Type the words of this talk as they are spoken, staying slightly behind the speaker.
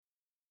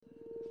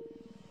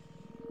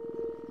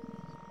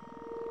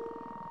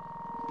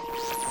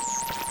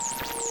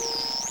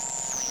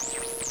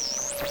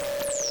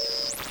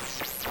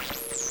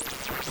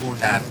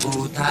La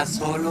puta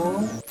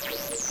solo.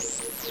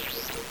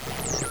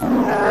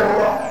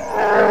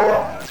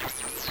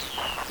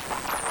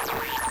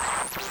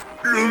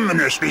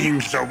 Luminous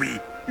beings are we,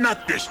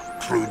 not this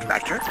crude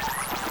matter.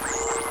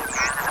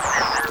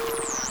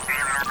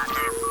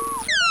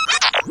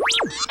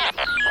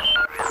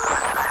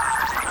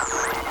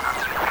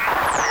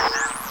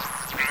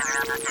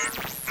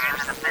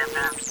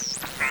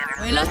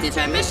 We lost the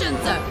transmission,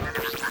 sir.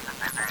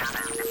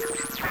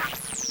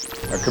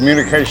 A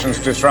communications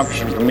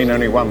disruption can mean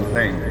only one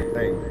thing. This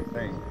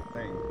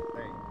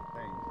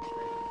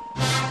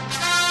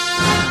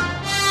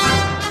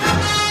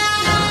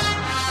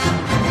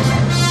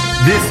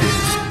is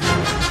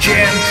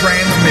Jam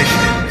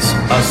Transmissions,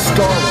 a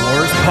Star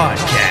Wars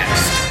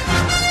podcast.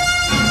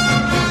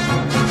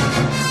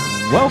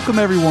 Welcome,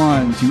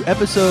 everyone, to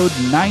episode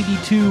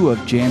 92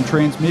 of Jam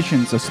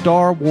Transmissions, a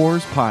Star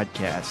Wars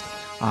podcast.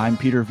 I'm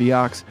Peter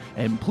Viox,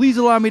 and please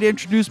allow me to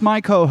introduce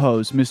my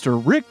co-host, Mr.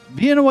 Rick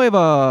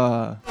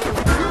Villanueva.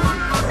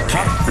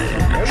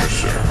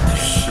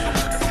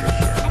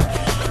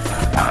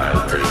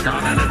 I'll take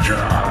on any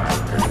job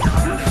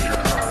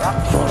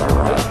for the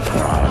right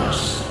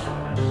price.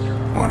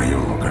 What are you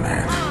looking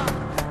at?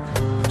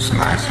 It's a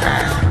nice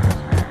hat.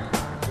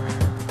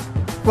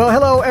 Well,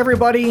 hello,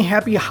 everybody.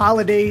 Happy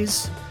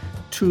holidays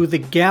to the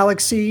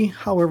galaxy.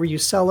 However you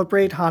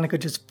celebrate, Hanukkah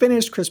just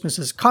finished. Christmas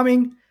is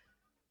coming.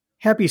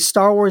 Happy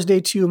Star Wars Day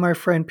to you, my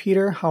friend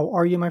Peter. How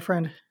are you, my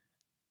friend?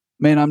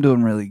 Man, I'm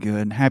doing really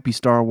good. Happy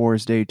Star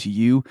Wars Day to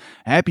you.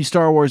 Happy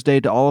Star Wars Day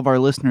to all of our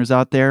listeners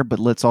out there, but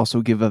let's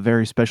also give a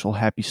very special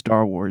Happy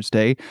Star Wars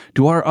Day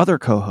to our other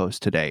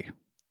co-host today.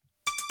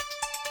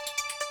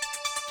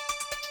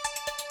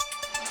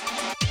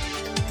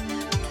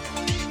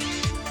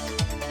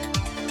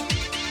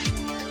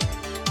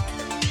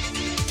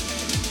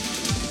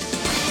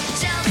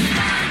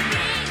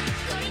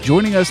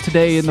 Joining us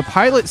today in the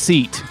pilot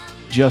seat,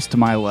 just to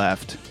my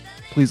left,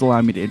 please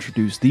allow me to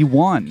introduce the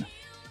one,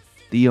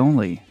 the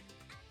only,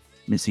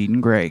 Miss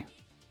Eden Gray.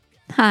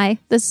 Hi,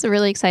 this is a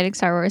really exciting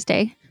Star Wars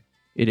Day.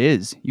 It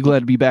is. You glad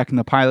to be back in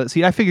the pilot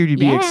seat? I figured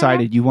you'd be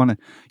excited. You want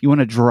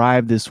to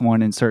drive this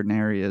one in certain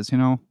areas, you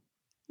know?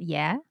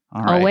 Yeah,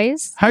 all right.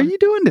 Always. How are you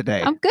doing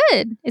today? I'm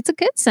good. It's a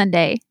good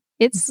Sunday.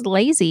 It's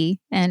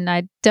lazy, and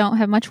I don't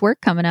have much work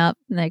coming up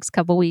the next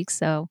couple weeks,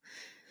 so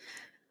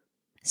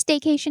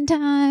staycation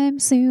time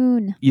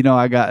soon. You know,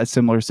 I got a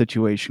similar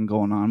situation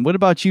going on. What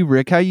about you,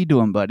 Rick? How you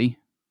doing, buddy?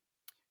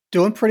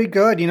 Doing pretty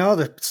good. You know,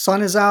 the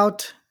sun is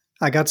out.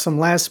 I got some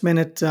last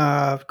minute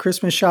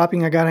Christmas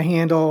shopping I got to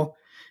handle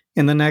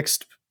in the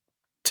next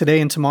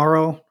today and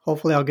tomorrow.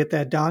 Hopefully I'll get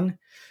that done.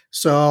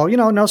 So, you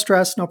know, no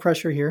stress, no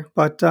pressure here.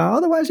 But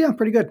otherwise, yeah,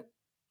 pretty good.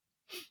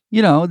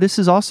 You know, this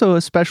is also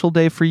a special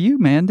day for you,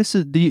 man.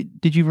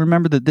 Did you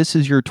remember that this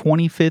is your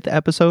 25th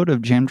episode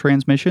of Jam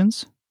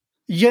Transmissions?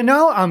 You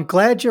know, I'm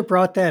glad you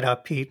brought that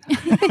up, Pete.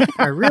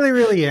 I really,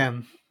 really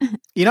am.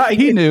 You know,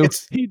 He knew.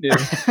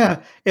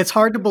 It's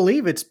hard to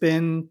believe it's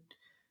been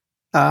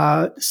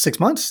 6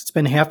 months. It's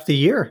been half the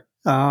year.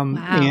 Wow.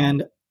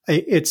 And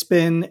it's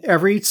been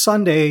every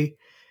Sunday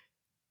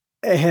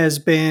has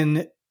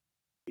been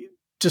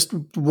just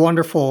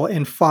wonderful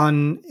and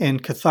fun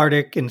and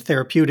cathartic and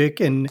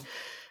therapeutic and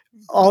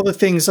all the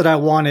things that I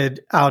wanted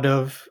out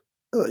of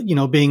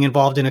being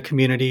involved in a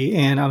community.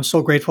 And I'm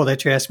so grateful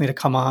that you asked me to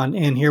come on.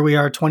 And here we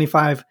are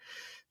 25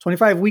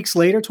 weeks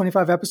later,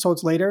 25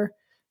 episodes later.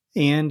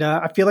 And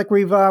I feel like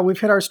we've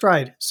hit our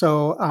stride.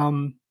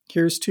 So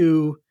here's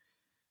to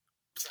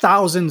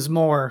thousands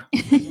more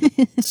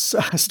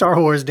Star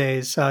Wars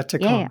days to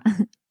come.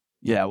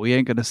 Yeah, we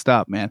ain't going to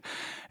stop, man.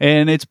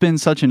 And it's been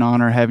such an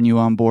honor having you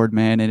on board,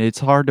 man. And it's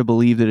hard to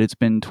believe that it's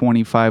been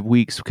 25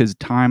 weeks because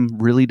time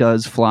really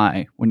does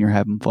fly when you're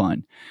having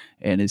fun.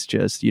 And it's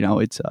just,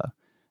 it's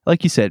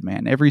like you said,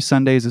 man, every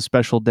Sunday is a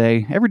special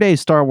day. Every day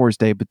is Star Wars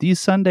Day, but these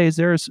Sundays,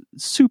 there's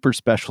super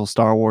special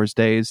Star Wars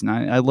days. And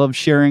I love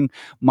sharing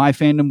my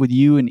fandom with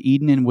you and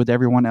Eden and with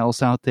everyone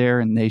else out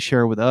there, and they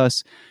share with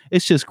us.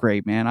 It's just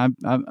great, man.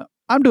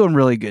 I'm doing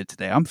really good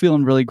today. I'm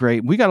feeling really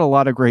great. We got a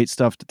lot of great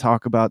stuff to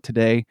talk about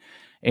today.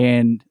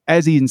 And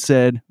as Eden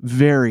said,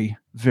 very,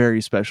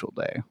 very special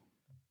day.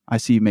 I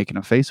see you making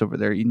a face over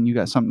there. Eden, you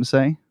got something to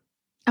say?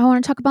 I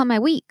want to talk about my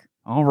week.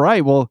 All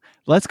right. Well,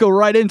 let's go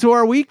right into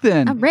our week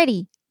then. I'm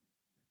ready.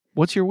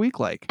 What's your week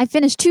like? I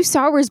finished 2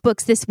 Star Wars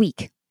books this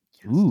week.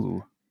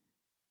 Ooh.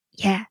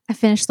 Yeah, I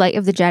finished Light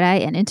of the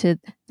Jedi and Into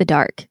the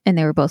Dark, and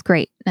they were both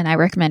great. And I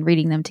recommend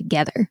reading them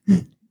together.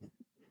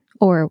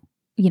 Or,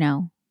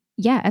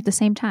 at the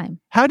same time.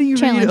 How do you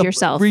challenge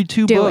yourself? Read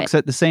 2 books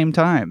at the same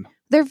time?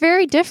 They're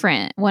very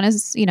different. One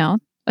is,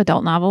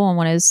 adult novel, and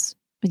one is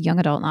a young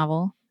adult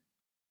novel.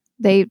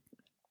 I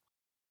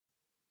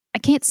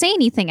can't say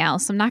anything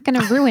else. I'm not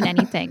going to ruin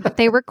anything, but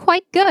they were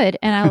quite good,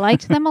 and I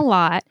liked them a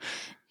lot.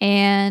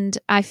 And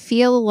I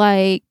feel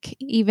like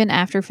even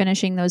after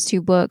finishing those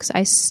 2 books,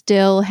 I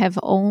still have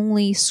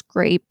only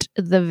scraped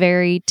the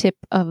very tip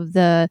of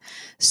the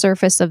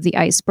surface of the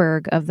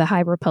iceberg of the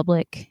High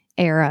Republic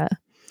era.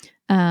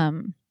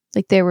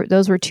 Like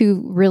those were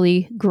two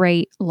really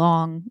great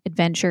long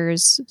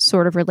adventures,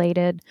 sort of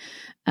related.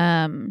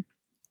 But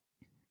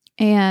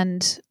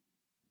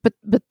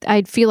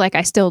I feel like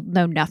I still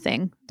know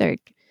nothing.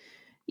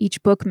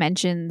 Each book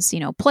mentions,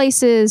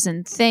 places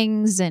and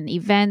things and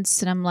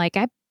events, and I'm like,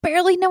 I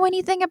barely know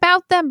anything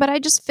about them, but I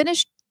just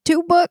finished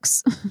 2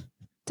 books.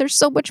 There's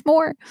so much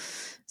more.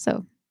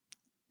 So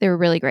they were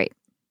really great.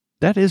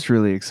 That is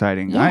really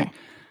exciting. Yeah.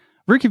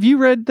 Rick, have you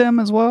read them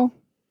as well?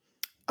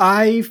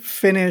 I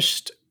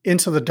finished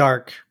Into the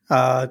Dark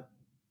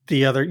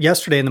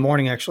yesterday in the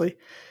morning, actually.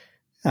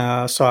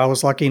 So I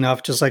was lucky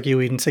enough, just like you,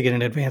 Eden, to get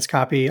an advanced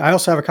copy. I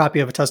also have a copy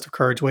of A Test of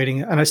Courage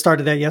waiting, and I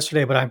started that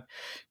yesterday, but I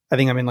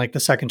think I'm in like the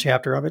second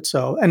chapter of it.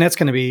 So, and it's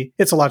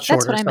a lot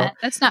shorter. That's what I meant.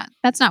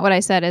 That's not what I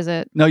said, is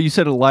it? No, you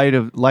said a Light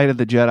of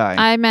the Jedi.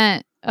 I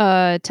meant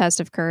Test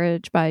of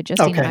Courage by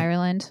Justine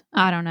Ireland.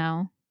 I don't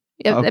know.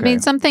 Okay. I mean,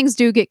 some things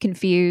do get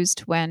confused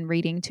when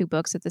reading 2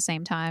 books at the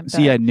same time. But...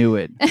 See, I knew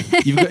it.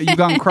 You've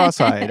gone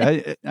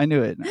cross-eyed. I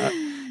knew it.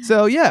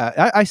 So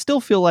yeah, I still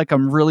feel like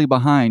I'm really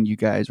behind you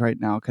guys right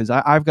now because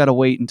I've got to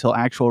wait until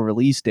actual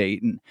release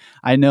date, and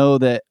I know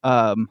that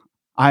I'm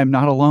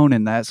not alone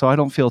in that, so I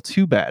don't feel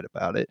too bad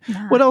about it.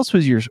 Nah. What else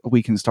was your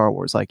week in Star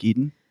Wars like,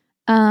 Eden?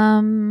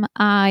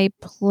 I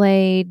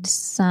played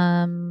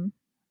some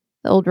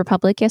The Old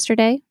Republic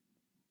yesterday.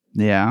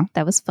 Yeah,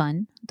 that was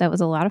fun. That was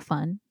a lot of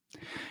fun.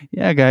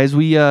 Yeah, guys,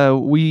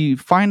 we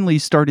finally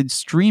started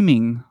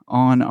streaming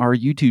on our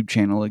YouTube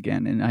channel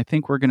again, and I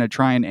think we're going to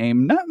try and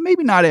aim,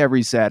 maybe not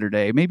every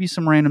Saturday, maybe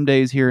some random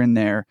days here and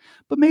there,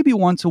 but maybe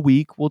once a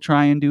week we'll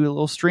try and do a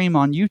little stream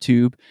on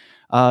YouTube.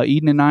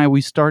 Eden and I,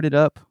 we started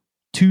up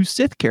 2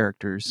 Sith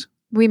characters.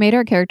 We made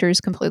our characters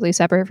completely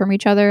separate from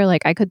each other.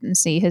 Like, I couldn't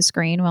see his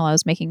screen while I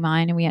was making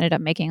mine, and we ended up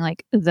making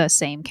like the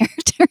same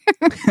character.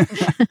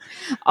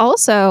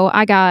 Also,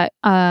 I got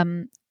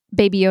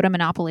Baby Yoda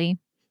Monopoly.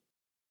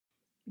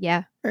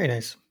 Yeah. Very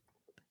nice.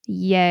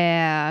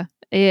 Yeah.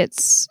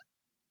 It's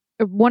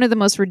one of the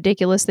most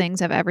ridiculous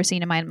things I've ever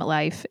seen in my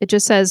life. It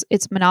just says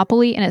it's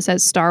Monopoly and it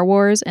says Star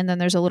Wars, and then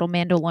there's a little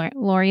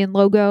Mandalorian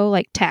logo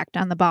like tacked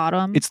on the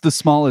bottom. It's the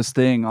smallest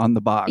thing on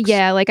the box.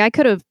 Yeah, like I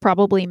could have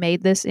probably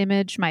made this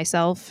image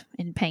myself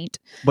in paint.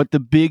 But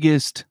the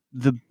biggest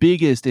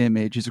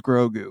image is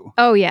Grogu.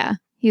 Oh yeah,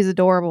 he's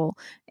adorable.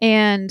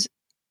 And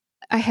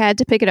I had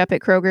to pick it up at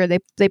Kroger.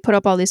 They put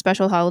up all these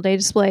special holiday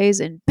displays,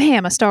 and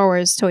bam, a Star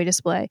Wars toy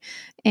display.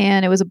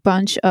 And it was a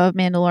bunch of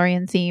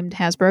Mandalorian themed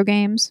Hasbro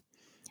games.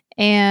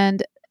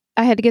 And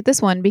I had to get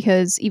this one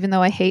because even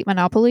though I hate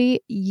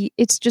Monopoly,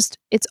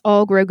 it's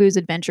all Grogu's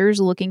adventures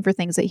looking for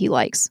things that he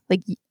likes.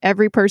 Like,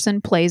 every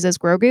person plays as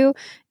Grogu,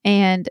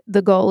 and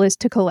the goal is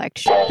to collect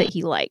shit that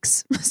he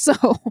likes. So,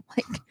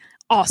 like,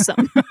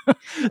 awesome.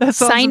 That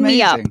Sign amazing.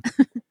 Me up.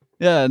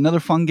 Yeah, another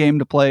fun game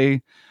to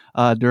play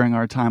during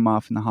our time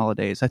off in the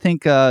holidays. I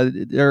think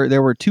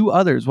there were 2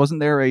 others. Wasn't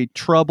there a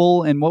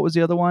Trouble, and what was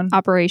the other one?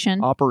 Operation.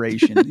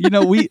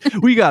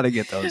 We got to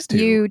get those 2.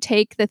 You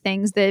take the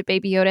things that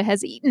Baby Yoda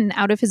has eaten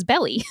out of his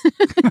belly.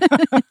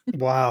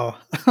 Wow.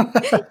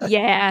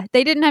 Yeah,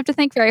 they didn't have to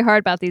think very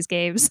hard about these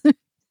games.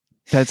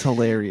 That's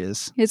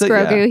hilarious. It's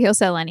Grogu. Yeah. He'll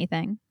sell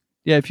anything.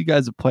 Yeah, if you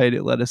guys have played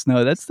it, let us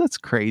know. That's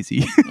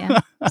crazy. Yeah,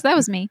 so that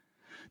was me.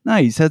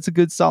 Nice. That's a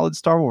good, solid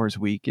Star Wars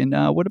week. And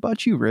what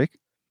about you, Rick?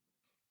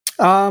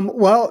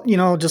 Well,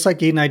 just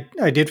like Eden,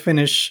 I did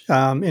finish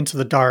Into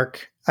the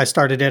Dark. I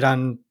started it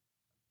on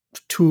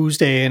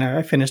Tuesday and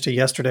I finished it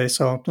yesterday.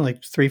 So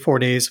like 3-4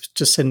 days,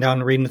 just sitting down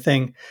and reading the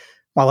thing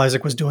while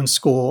Isaac was doing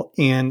school.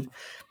 And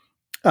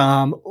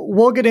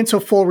we'll get into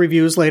full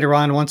reviews later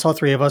on once all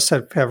 3 of us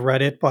have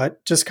read it,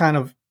 but just kind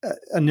of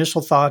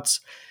initial thoughts.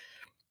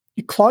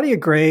 Claudia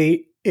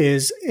Gray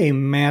is a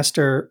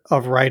master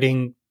of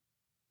writing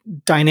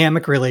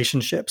dynamic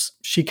relationships.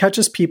 She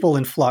catches people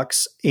in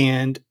flux,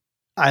 and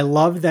I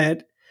love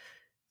that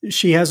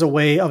she has a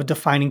way of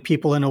defining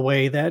people in a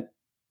way that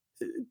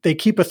they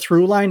keep a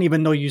through line,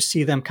 even though you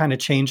see them kind of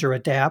change or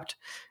adapt.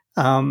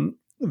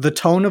 The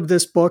tone of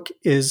this book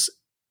was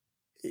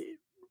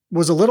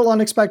a little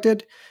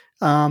unexpected,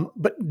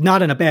 but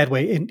not in a bad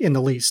way in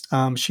the least.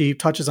 She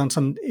touches on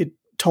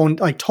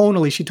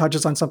tonally, she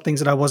touches on some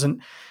things that I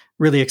wasn't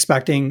really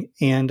expecting.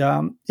 And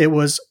it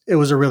was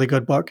a really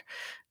good book.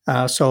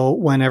 So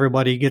when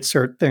everybody gets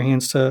their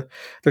chance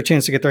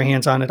to get their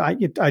hands on it,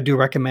 I do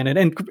recommend it.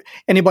 And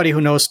anybody who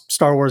knows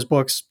Star Wars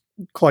books,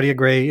 Claudia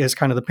Gray is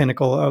kind of the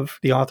pinnacle of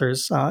the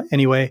authors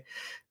anyway.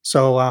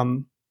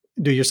 So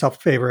do yourself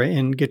a favor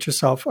and get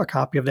yourself a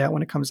copy of that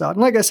when it comes out.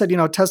 And like I said,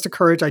 Test of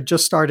Courage, I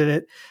just started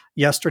it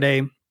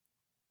yesterday.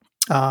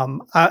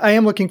 I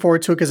am looking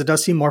forward to it because it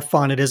does seem more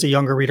fun. It is a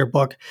younger reader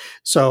book.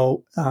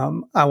 So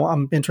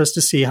I'm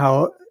interested to see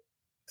how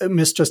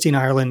Miss Justine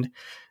Ireland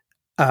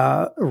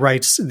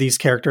writes these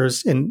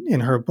characters in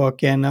her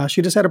book. And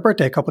she just had a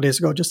birthday a couple of days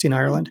ago, Justine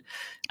Ireland.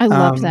 I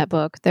loved that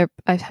book.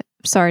 I'm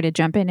sorry to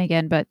jump in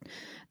again, but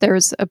there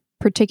was a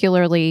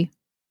particularly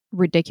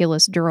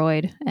ridiculous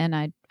droid, and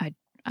I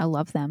I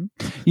love them.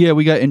 Yeah,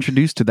 we got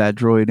introduced to that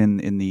droid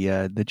in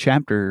the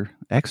chapter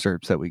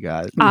excerpts that we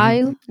got.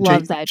 I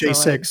love that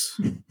J6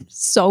 droid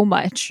so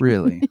much.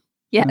 Really?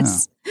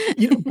 Yes.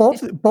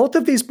 both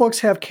of these books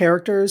have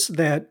characters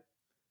that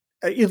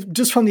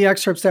just from the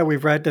excerpts that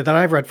we've read, that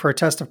I've read for A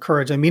Test of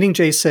Courage, and meeting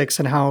J6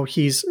 and how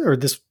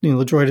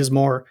the droid is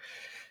more,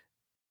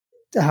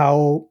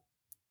 how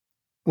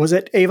was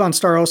it Avon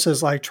Staros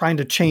is like trying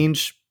to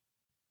change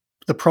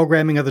the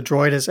programming of the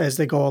droid as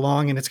they go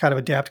along, and it's kind of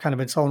adapt kind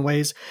of its own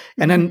ways.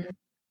 And then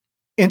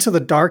Into the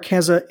Dark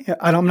has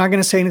I'm not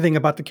going to say anything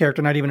about the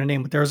character, not even a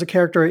name, but there's a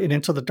character in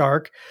Into the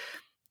Dark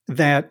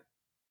that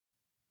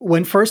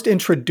when first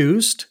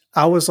introduced,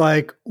 I was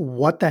like,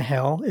 what the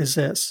hell is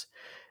this?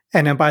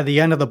 And then by the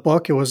end of the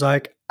book, it was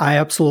like, I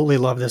absolutely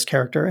love this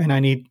character and I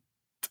need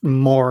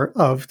more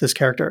of this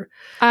character.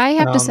 I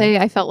have to say,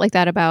 I felt like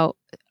that about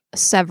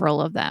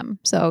several of them.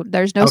 So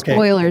there's no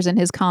spoilers in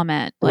his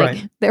comment.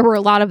 Like there were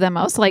a lot of them.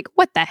 I was like,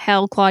 what the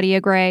hell, Claudia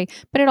Gray?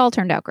 But it all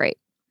turned out great.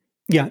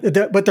 Yeah.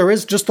 But there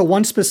is just the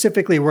one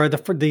specifically where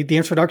the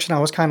introduction, I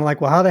was kind of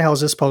like, well, how the hell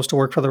is this supposed to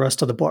work for the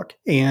rest of the book?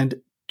 And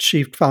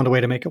she found a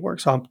way to make it work.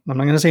 So I'm not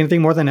going to say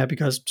anything more than that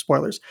because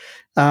spoilers.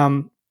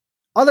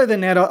 Other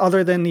than that,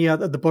 other than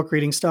the book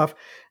reading stuff,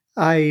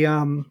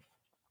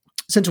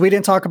 since we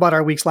didn't talk about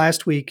our weeks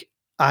last week,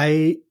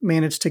 I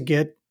managed to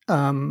get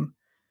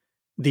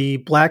the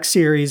Black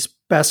Series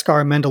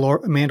Beskar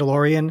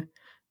Mandalorian.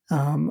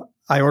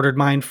 I ordered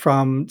mine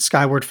from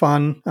Skyward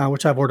Fun,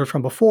 which I've ordered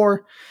from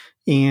before,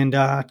 and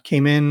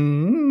came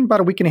in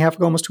about a week and a half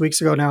ago, almost 2 weeks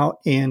ago now.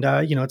 And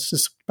it's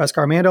just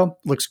Beskar Mando.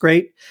 Looks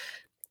great.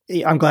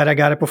 I'm glad I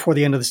got it before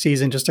the end of the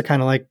season, just to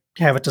kind of like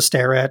have it to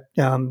stare at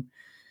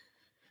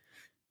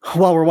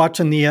while we're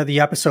watching the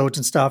episodes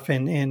and stuff.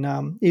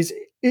 And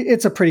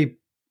it's a pretty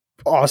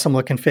awesome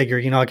looking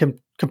figure. I can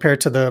compare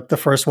it to the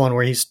first one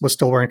where he was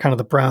still wearing kind of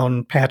the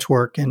brown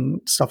patchwork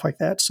and stuff like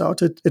that. So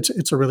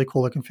it's a really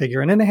cool looking figure.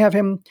 And then they have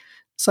him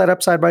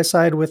side by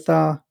side with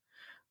the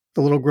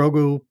little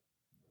Grogu,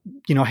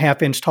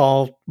 half-inch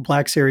tall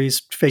Black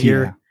Series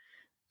figure.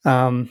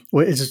 Yeah.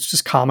 It's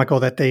just comical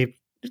that they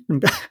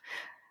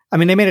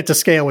made it to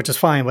scale, which is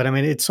fine, but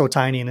it's so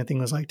tiny and the thing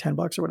was like $10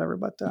 or whatever.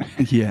 But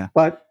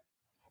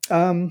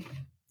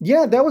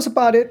that was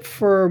about it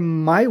for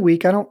my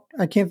week.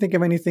 I can't think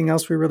of anything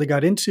else we really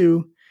got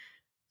into.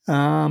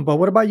 But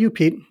what about you,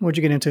 Pete? What'd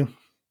you get into?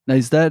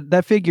 Nice.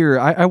 That figure,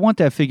 I want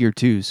that figure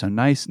too. So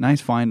nice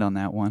find on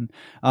that one.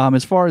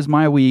 As far as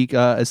my week,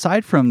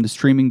 aside from the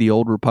streaming The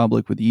Old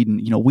Republic with Eden,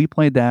 we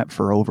played that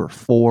for over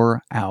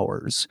 4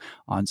 hours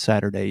on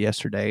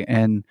yesterday.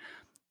 And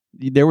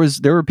there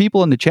were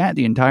people in the chat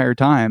the entire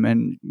time,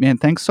 and man,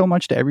 thanks so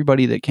much to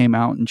everybody that came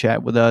out and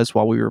chat with us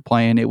while we were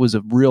playing. It was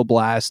a real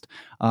blast.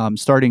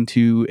 Starting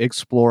to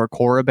explore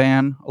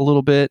Korriban a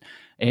little bit,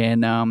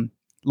 and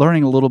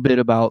learning a little bit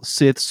about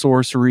Sith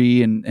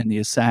sorcery and the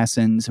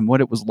assassins and what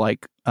it was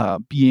like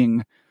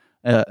being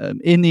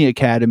in the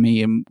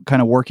academy and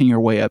kind of working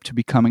your way up to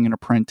becoming an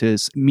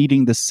apprentice,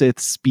 meeting the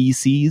Sith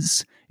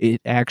species.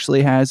 It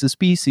actually has a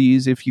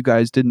species, if you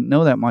guys didn't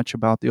know that much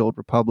about the Old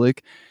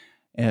Republic.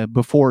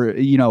 Before,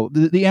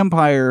 the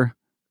Empire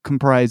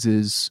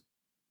comprises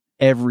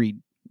every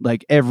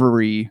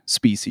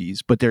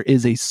species, but there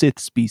is a Sith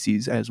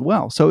species as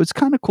well. So it's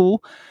kind of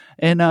cool.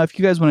 And if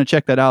you guys want to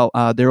check that out,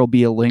 there will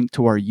be a link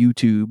to our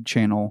YouTube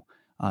channel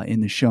in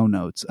the show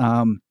notes.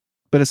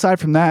 But aside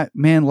from that,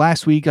 man,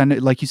 last week, I know,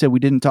 like you said, we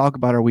didn't talk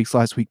about our weeks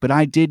last week, but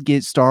I did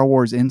get Star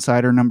Wars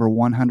Insider number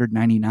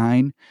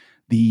 199,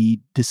 the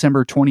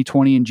December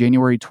 2020 and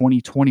January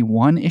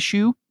 2021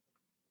 issue.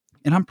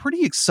 And I'm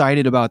pretty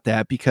excited about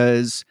that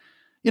because,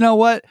 you know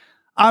what?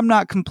 I'm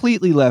not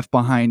completely left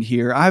behind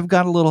here. I've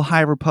got a little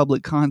High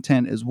Republic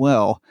content as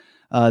well.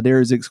 There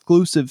is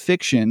exclusive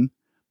fiction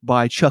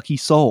by Chucky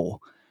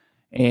Soul.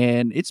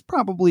 And it's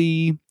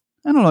probably,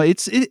 I don't know,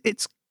 it's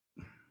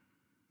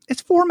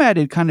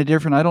formatted kind of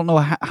different. I don't know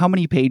how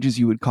many pages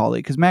you would call it,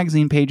 because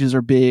magazine pages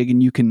are big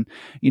and you can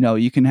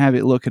have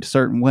it look a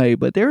certain way,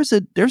 but there's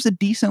a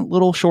decent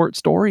little short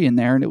story in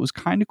there, and it was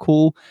kind of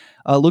cool.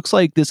 Looks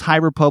like this High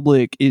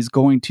Republic is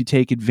going to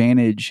take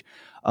advantage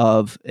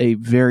of a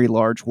very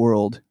large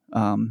world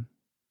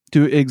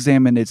to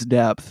examine its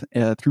depth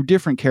through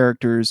different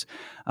characters.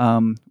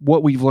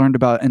 What we've learned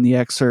about in the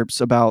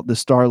excerpts about the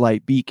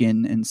Starlight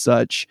Beacon and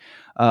such,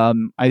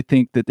 I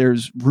think that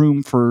there's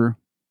room for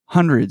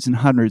hundreds and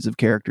hundreds of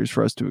characters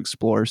for us to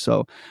explore.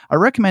 So I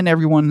recommend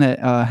everyone that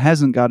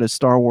hasn't got a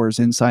Star Wars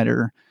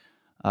Insider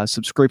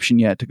subscription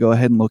yet to go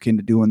ahead and look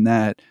into doing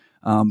that,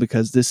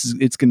 because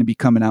it's going to be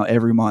coming out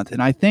every month.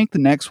 And I think the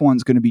next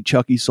one's going to be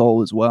Chucky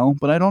Soul as well,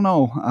 but I don't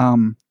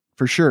know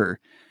for sure.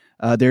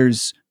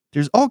 There's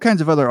all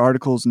kinds of other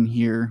articles in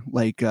here,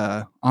 like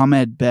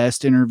Ahmed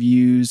Best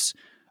interviews,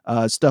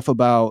 stuff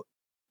about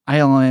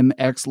ILM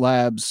X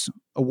Labs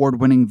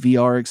award-winning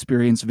VR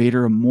experience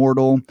Vader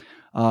Immortal,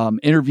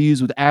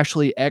 interviews with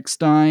Ashley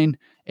Eckstein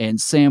and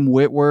Sam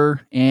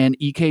Witwer and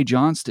E.K.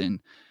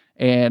 Johnston.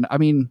 And I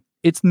mean,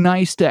 it's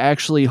nice to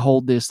actually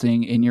hold this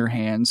thing in your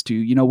hands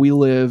too. We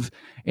live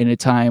in a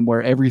time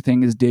where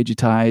everything is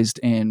digitized,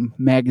 and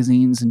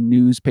magazines and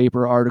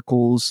newspaper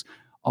articles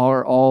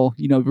are all,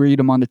 read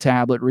them on the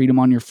tablet, read them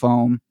on your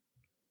phone.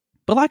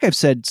 But like I've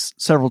said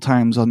several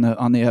times on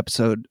the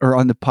episode or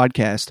on the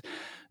podcast,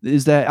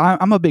 is that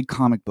I'm a big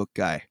comic book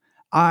guy.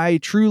 I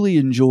truly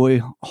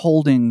enjoy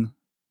holding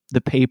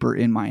the paper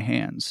in my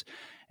hands,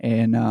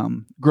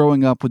 and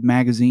growing up with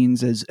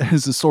magazines as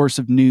a source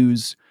of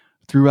news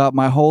throughout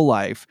my whole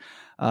life.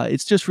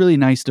 It's just really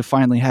nice to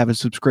finally have a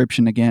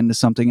subscription again to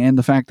something, and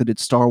the fact that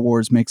it's Star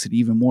Wars makes it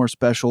even more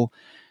special.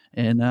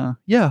 And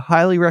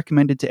highly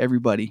recommended to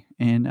everybody.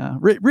 And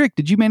Rick,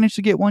 did you manage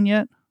to get one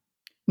yet?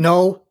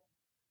 No,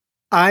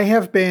 I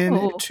have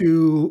been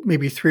to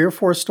maybe 3 or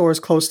 4 stores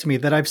close to me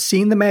that I've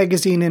seen the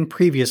magazine in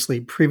previous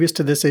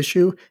to this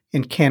issue,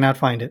 and cannot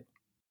find it.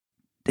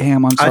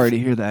 Damn, I'm sorry to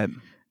hear that.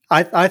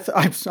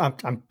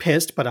 I'm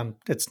pissed, but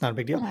it's not a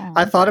big deal.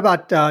 I thought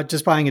about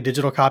just buying a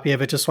digital copy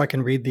of it just so I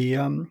can read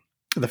the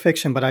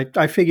fiction, but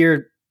I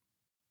figured,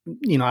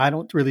 I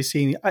don't really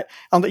see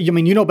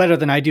any. Better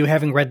than I do,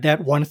 having read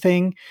that one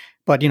thing,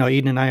 but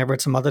Eden and I have read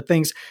some other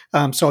things.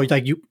 So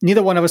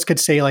neither one of us could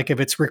say like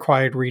if it's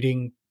required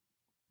reading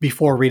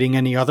before reading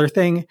any other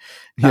thing.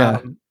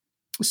 Yeah.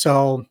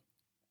 So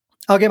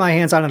I'll get my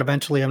hands on it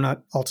eventually. I'm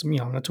not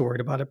I'm not too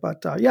worried about it,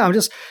 but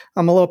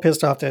I'm a little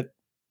pissed off that,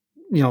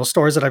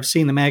 stores that I've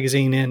seen the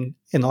magazine in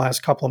the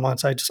last couple of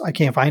months, I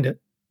can't find it.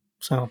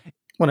 So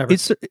whatever.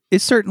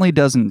 It certainly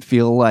doesn't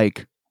feel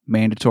like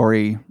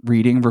mandatory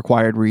reading,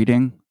 required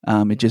reading.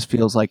 It just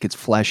feels like it's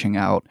fleshing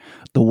out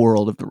the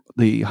world of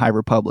the High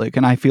Republic.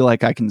 And I feel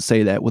like I can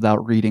say that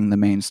without reading the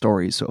main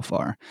stories so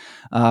far.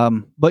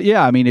 But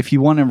yeah, if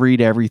you want to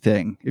read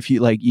everything, if you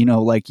like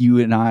you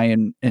and I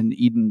and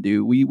Eden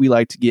do, we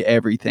like to get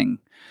everything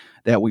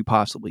that we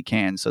possibly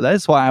can. So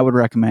that's why I would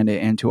recommend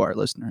it, and to our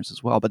listeners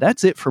as well. But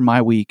that's it for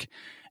my week.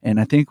 And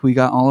I think we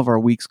got all of our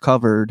weeks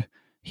covered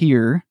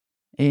here.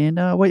 And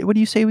what do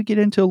you say we get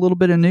into a little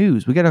bit of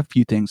news? We got a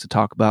few things to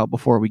talk about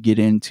before we get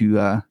into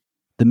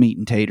the meat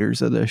and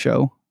taters of the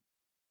show.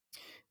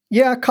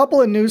 Yeah, a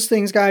couple of news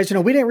things, guys.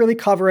 We didn't really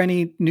cover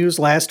any news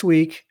last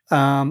week,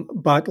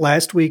 but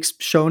last week's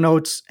show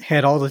notes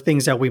had all the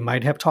things that we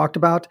might have talked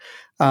about.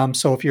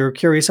 So if you're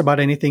curious about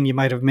anything you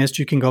might have missed,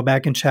 you can go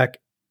back and check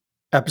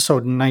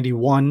episode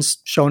 91's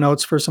show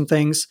notes for some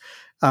things.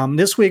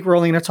 This week, we're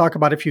only going to talk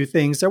about a few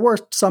things. There were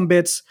some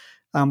bits,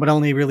 but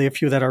only really a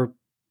few that are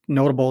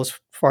notable as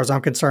far as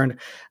I'm concerned.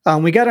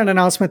 We got an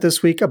announcement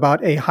this week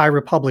about a High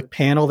Republic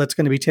panel that's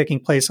going to be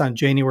taking place on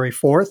January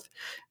 4th.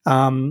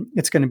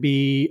 It's going to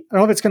be, I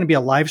don't know if it's going to be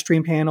a live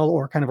stream panel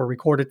or kind of a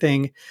recorded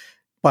thing,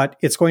 but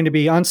it's going to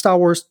be on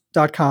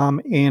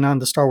StarWars.com and on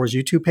the Star Wars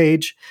YouTube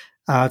page.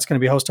 It's going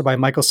to be hosted by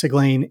Michael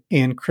Siglane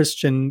and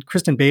Kristen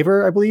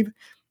Baver, I believe.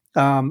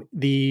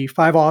 The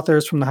 5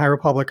 authors from the High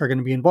Republic are going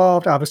to be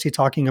involved, obviously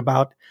talking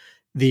about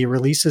the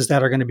releases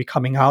that are going to be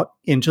coming out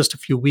in just a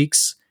few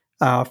weeks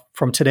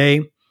from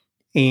today,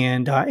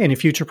 and any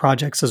future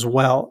projects as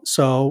well.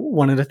 So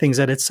one of the things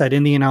that it said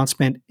in the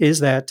announcement is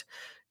that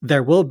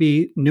there will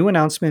be new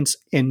announcements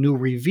and new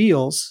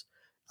reveals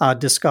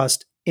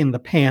discussed in the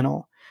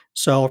panel.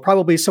 So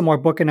probably some more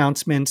book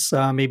announcements,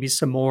 maybe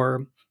some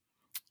more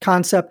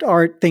concept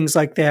art, things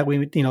like that.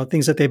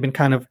 Things that they've been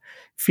kind of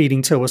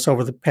feeding to us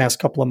over the past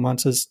couple of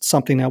months is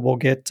something that we'll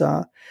get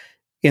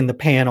in the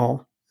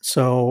panel.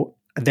 So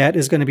that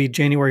is going to be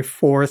January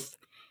 4th,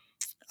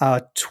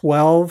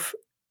 12.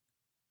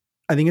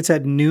 I think it's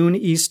at noon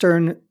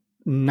Eastern,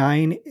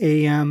 9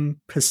 a.m.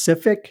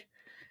 Pacific,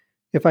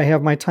 if I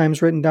have my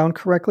times written down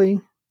correctly.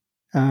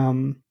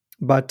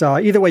 But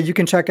either way, you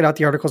can check it out.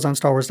 The article's on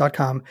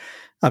StarWars.com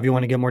if you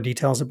want to get more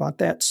details about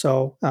that.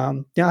 So,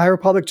 High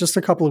Republic, just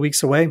a couple of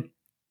weeks away.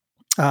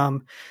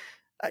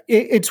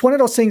 It's one of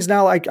those things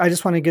now, I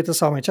just want to get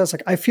this off my chest.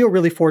 Like, I feel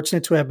really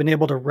fortunate to have been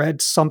able to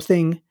read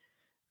something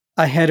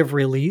ahead of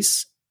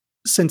release,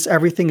 since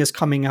everything is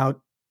coming out,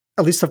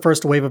 at least the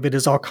first wave of it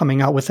is all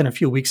coming out within a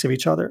few weeks of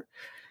each other.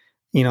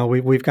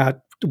 We've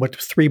got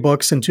 3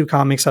 books and 2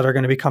 comics that are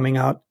going to be coming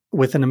out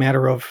within a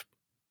matter of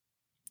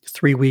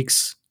 3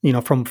 weeks,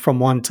 from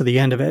one to the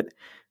end of it.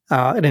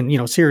 And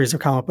then, series of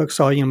comic books.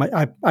 So,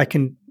 I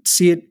can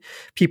see it,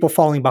 people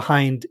falling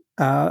behind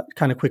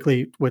kind of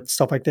quickly with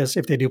stuff like this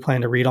if they do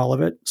plan to read all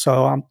of it.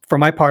 So for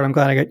my part, I'm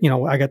glad I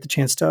got the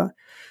chance to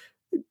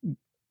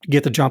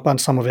get the jump on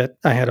some of it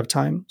ahead of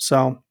time.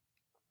 So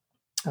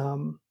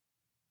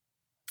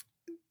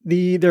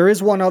there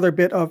is one other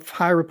bit of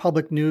High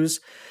Republic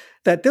news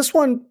that this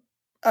one,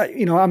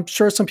 I'm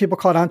sure some people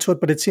caught on to it,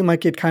 but it seemed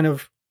like it kind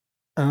of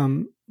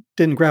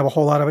didn't grab a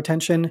whole lot of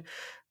attention.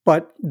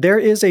 But there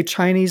is a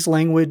Chinese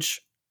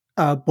language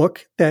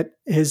book that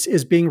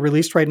is being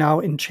released right now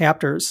in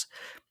chapters.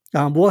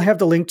 We'll have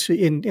the link to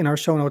in our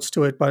show notes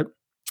to it, but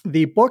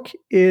the book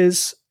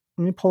is,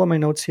 let me pull up my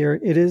notes here.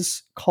 It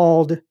is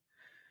called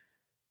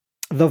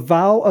The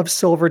Vow of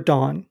Silver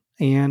Dawn.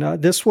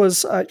 And this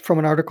was from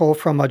an article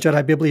from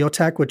Jedi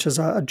Bibliotech, which is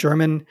a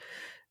German,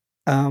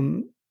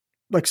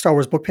 Star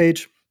Wars book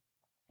page.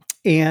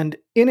 And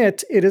in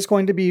it, it is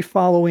going to be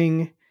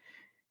following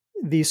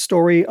the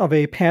story of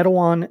a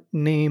Padawan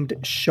named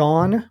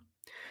Sean.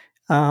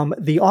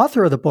 The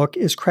author of the book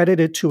is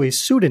credited to a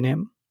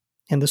pseudonym,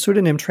 and the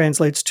pseudonym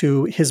translates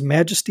to His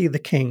Majesty the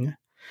King.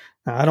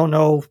 Now, I don't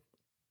know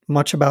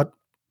much about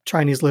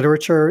Chinese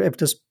literature. If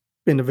this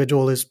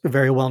individual is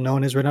very well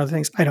known, has written other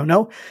things, I don't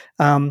know.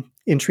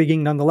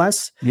 Intriguing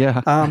nonetheless.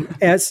 Yeah.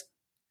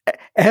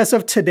 As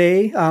of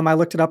today, I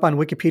looked it up on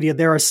Wikipedia.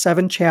 There are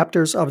 7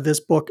 chapters of this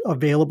book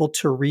available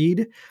to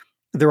read.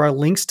 There are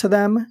links to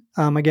them.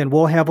 Again,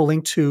 we'll have a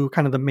link to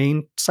kind of the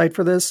main site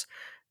for this.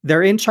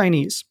 They're in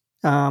Chinese.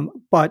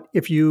 But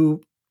if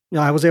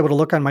I was able to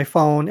look on my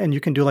phone, and you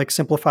can do like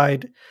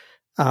simplified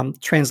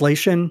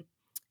translation.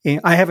 And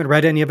I haven't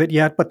read any of it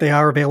yet, but they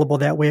are available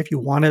that way if you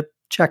want to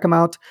check them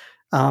out.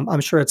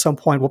 I'm sure at some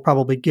point we'll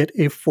probably get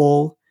a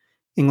full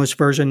English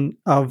version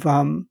of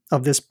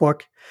this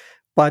book.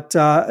 But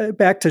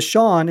back to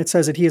Sean, it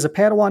says that he is a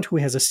Padawan who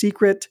has a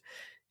secret,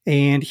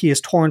 and he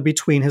is torn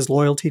between his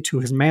loyalty to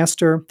his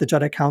master, the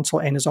Jedi Council,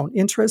 and his own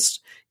interests.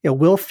 It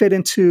will fit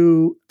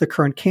into the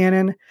current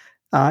canon,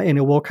 and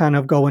it will kind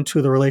of go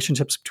into the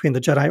relationships between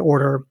the Jedi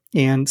Order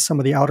and some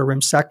of the Outer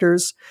Rim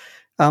sectors.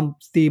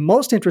 The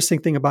most interesting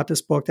thing about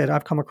this book that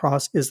I've come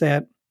across is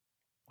that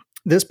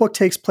this book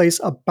takes place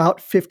about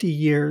 50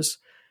 years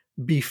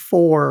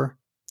before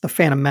The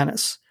Phantom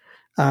Menace.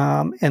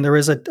 And there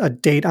is a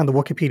date on the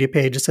Wikipedia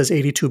page. It says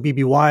 82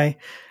 BBY.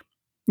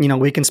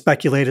 We can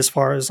speculate as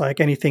far as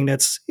like anything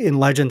that's in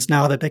Legends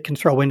now that they can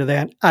throw into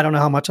that. I don't know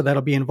how much of that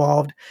will be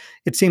involved.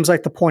 It seems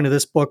like the point of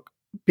this book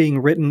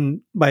being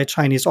written by a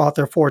Chinese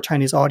author for a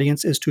Chinese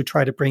audience is to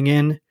try to bring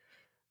in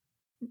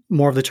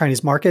more of the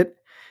Chinese market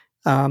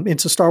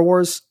into Star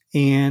Wars.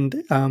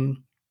 And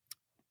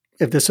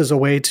if this is a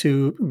way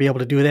to be able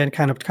to do that and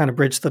kind of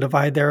bridge the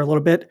divide there a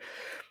little bit,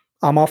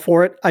 I'm all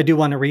for it. I do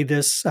want to read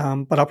this,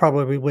 but I'll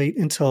probably wait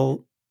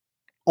until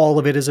all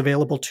of it is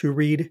available to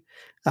read,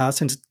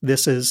 since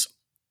this is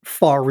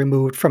far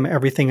removed from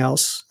everything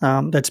else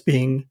that's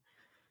being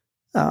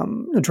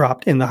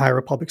dropped in the High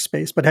Republic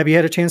space. But have you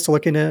had a chance to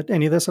look into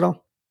any of this at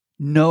all?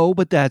 No,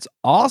 but that's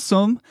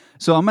awesome.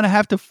 So I'm going to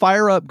have to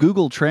fire up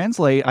Google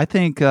Translate. I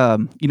think,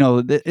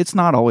 it's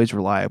not always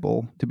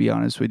reliable, to be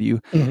honest with you.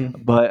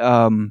 Mm-hmm. But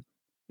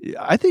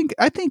I think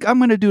I'm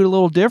going to do it a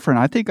little different.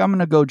 I think I'm going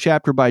to go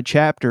chapter by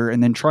chapter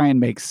and then try and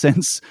make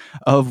sense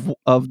of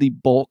the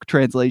bulk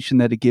translation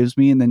that it gives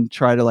me, and then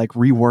try to like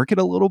rework it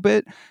a little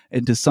bit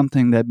into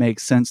something that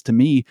makes sense to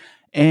me.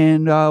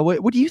 And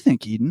what do you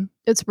think, Eden?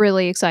 It's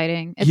really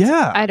exciting.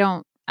 Yeah. I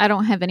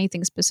don't have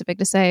anything specific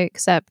to say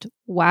except,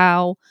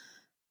 wow,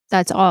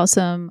 that's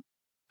awesome.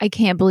 I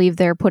can't believe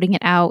they're putting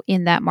it out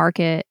in that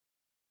market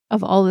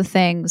of all the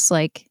things.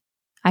 Like,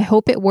 I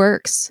hope it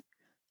works.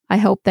 I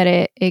hope that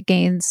it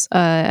gains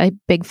a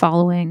big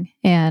following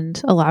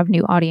and a lot of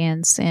new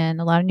audience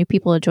and a lot of new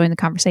people to join the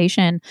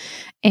conversation.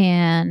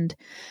 And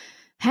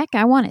heck,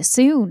 I want it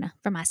soon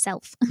for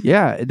myself.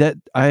 Yeah, that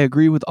I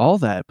agree with all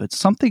that. But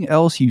something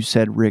else you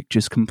said, Rick,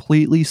 just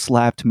completely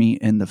slapped me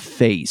in the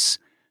face.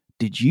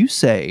 Did you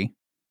say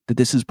that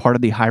this is part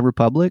of the High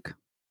Republic?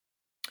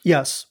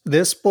 Yes,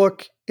 this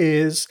book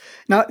is.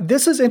 Now,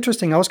 this is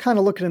interesting. I was kind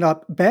of looking it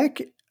up.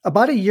 Back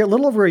about a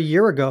little over a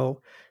year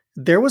ago,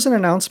 there was an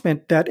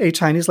announcement that a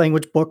Chinese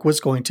language book was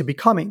going to be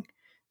coming.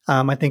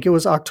 I think it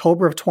was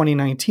October of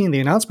 2019. The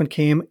announcement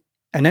came,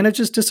 and then it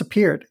just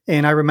disappeared.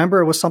 And I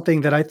remember it was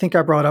something that I think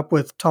I brought up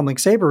with Tumbling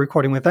Saber,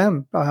 recording with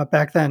them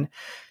back then.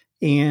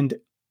 And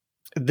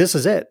this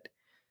is it.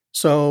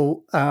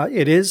 So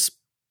it is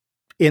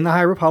in the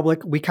High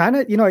Republic. We kind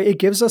of, it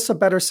gives us a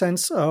better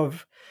sense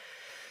of,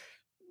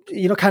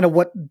 kind of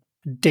what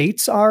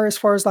dates are as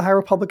far as the High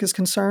Republic is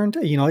concerned.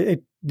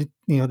 The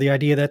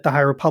idea that the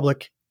High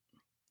Republic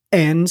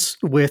ends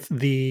with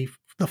the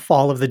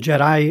fall of the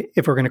Jedi,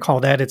 if we're going to call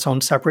that its own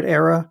separate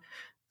era.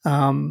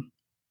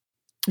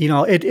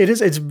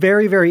 It's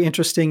very, very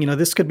interesting.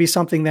 This could be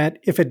something that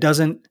if it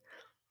isn't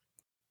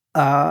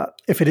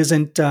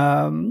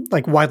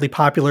like widely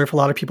popular, if a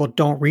lot of people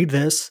don't read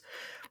this,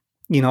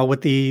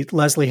 with the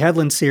Leslie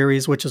Headland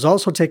series, which is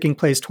also taking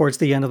place towards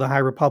the end of the High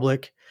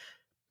Republic,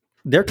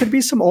 there could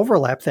be some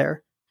overlap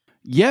there.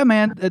 Yeah,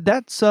 man,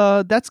 that's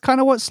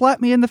kind of what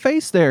slapped me in the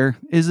face there,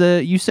 is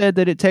that you said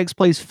that it takes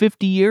place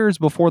 50 years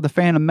before The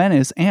Phantom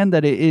Menace and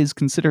that it is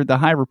considered the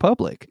High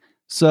Republic.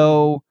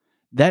 So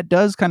that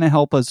does kind of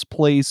help us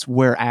place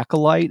where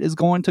Acolyte is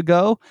going to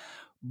go.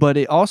 But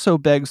it also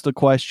begs the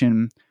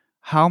question,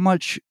 how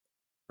much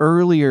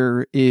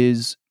earlier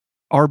is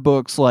our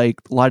books like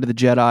Light of the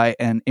Jedi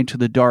and Into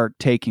the Dark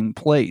taking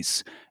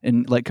place,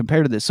 and like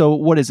compared to this? So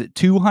what is it,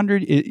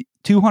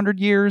 200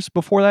 years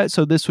before that?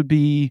 So this would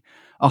be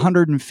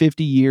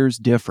 150 years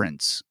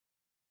difference,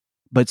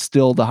 but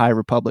still the High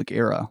Republic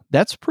era.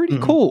 That's pretty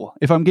cool,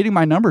 if I'm getting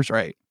my numbers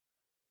right.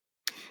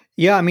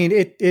 Yeah, I mean,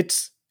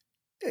 it's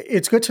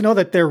good to know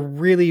that they're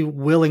really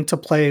willing to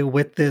play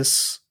with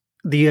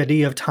the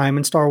idea of time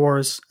in Star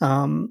Wars.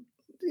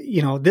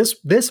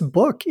 This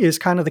book is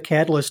kind of the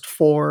catalyst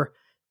for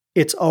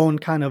its own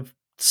kind of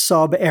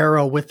sub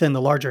era within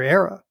the larger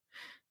era.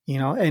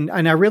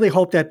 And I really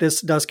hope that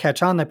this does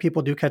catch on, that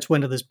people do catch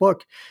wind of this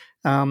book,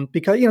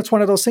 because it's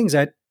one of those things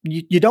that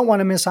you don't want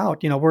to miss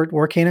out.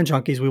 We're canon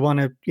junkies. We want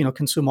to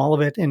consume all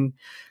of it and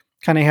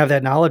kind of have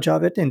that knowledge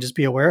of it and just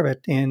be aware of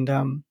it.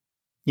 And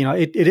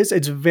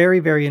it's very,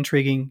 very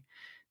intriguing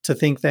to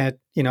think that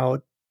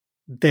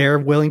they're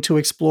willing to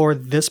explore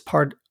this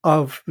part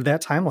of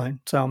that timeline.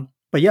 So,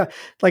 but yeah,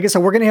 like I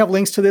said, we're going to have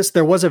links to this.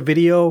 There was a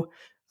video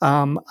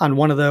on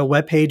one of the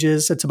web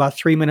pages. It's about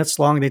 3 minutes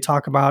long. They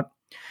talk about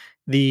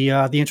the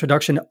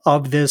introduction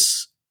of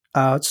this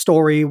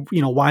story,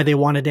 why they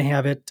wanted to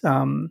have it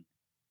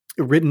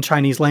written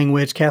Chinese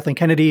language. Kathleen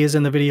Kennedy is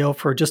in the video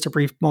for just a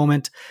brief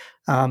moment.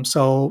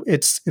 So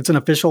it's an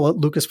official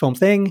Lucasfilm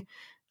thing.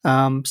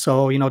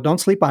 So, don't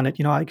sleep on it.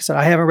 Like I said,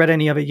 I haven't read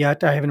any of it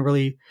yet. I haven't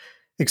really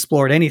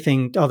explored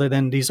anything other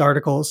than these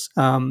articles.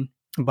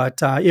 But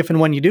if and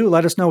when you do,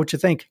 let us know what you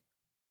think.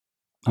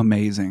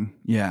 Amazing.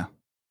 Yeah.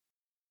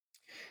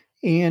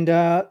 And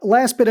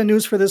last bit of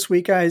news for this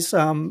week, guys.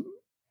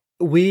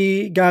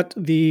 We got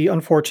the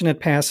unfortunate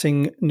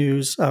passing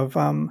news of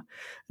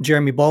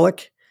Jeremy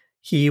Bulloch.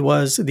 He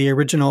was the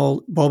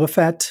original Boba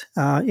Fett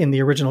in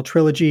the original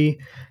trilogy.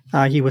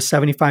 He was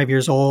 75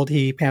 years old.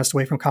 He passed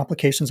away from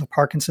complications of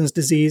Parkinson's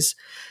disease.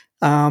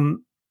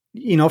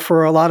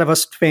 For a lot of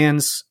us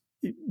fans,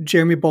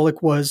 Jeremy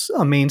Bulloch was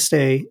a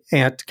mainstay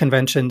at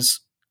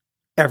conventions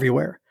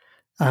everywhere.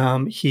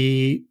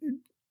 He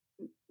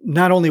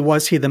not only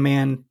was he the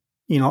man,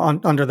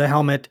 under the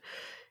helmet,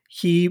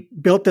 he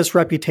built this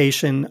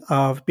reputation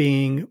of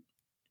being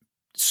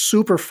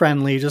super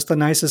friendly, just the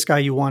nicest guy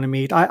you want to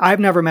meet. I've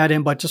never met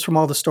him, but just from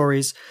all the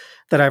stories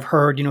that I've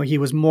heard, he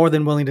was more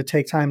than willing to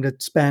take time to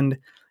spend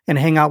and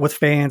hang out with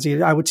fans.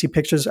 I would see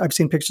pictures. I've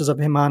seen pictures of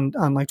him on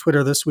like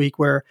Twitter this week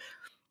where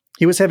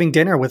he was having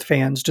dinner with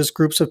fans, just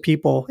groups of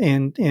people,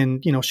 and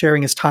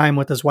sharing his time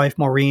with his wife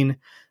Maureen,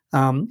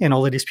 and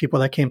all of these people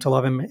that came to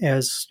love him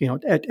as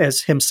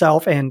as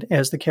himself and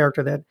as the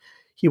character that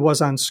he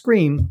was on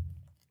screen.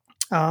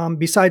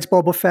 Besides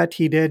Boba Fett,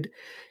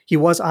 he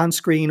was on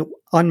screen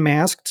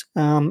unmasked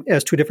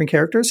as two different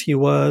characters. He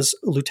was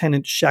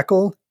Lieutenant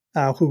Shekel,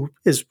 who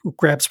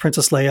grabs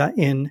Princess Leia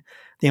in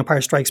The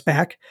Empire Strikes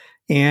Back,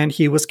 and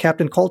he was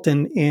Captain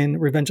Colton in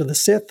Revenge of the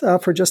Sith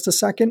for just a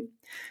second.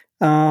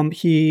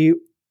 He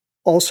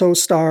also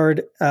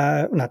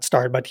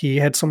but he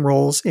had some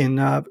roles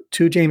in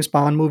 2 James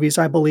Bond movies,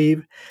 I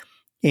believe,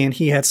 and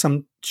he had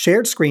some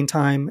shared screen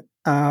time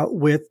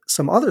with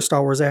some other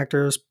Star Wars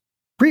actors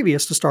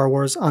previous to Star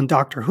Wars on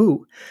Doctor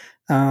Who.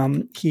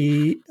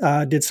 He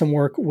did some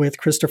work with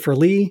Christopher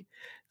Lee,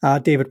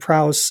 David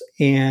Prowse,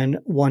 and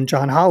one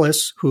John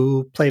Hollis,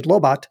 who played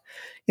Lobot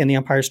in The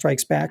Empire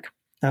Strikes Back.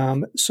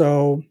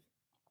 So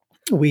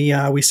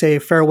we say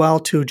farewell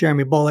to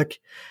Jeremy Bulloch.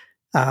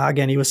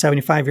 Again, he was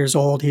 75 years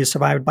old. He is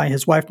survived by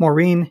his wife,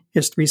 Maureen,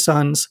 his 3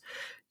 sons,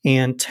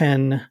 and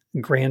 10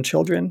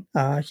 grandchildren.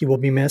 He will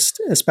be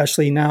missed,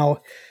 especially now,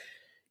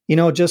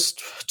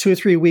 just 2 or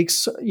 3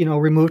 weeks,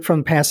 removed from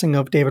the passing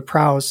of David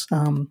Prowse.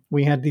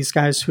 We had these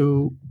guys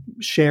who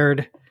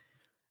shared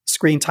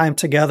screen time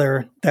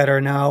together that are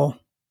now,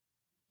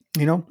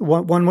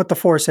 one with the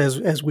Force,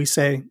 as we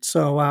say.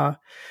 So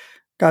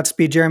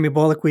Godspeed, Jeremy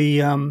Bulloch.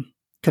 We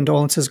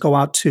condolences go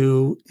out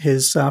to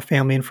his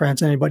family and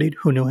friends, anybody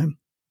who knew him.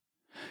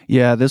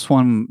 Yeah, this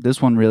one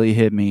really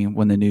hit me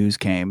when the news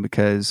came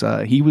because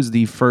he was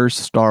the first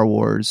Star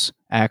Wars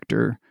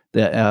actor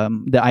that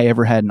I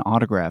ever had an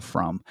autograph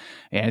from.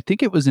 And I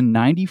think it was in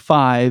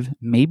 95,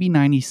 maybe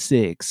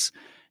 96.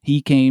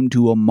 He came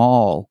to a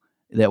mall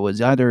that was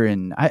either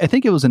I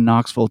think it was in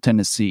Knoxville,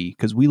 Tennessee,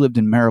 because we lived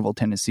in Maryville,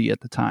 Tennessee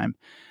at the time.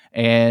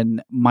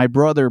 And my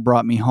brother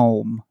brought me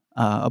home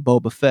a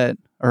Boba Fett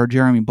or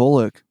Jeremy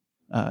Bulloch.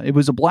 It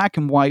was a black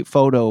and white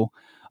photo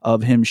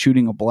of him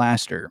shooting a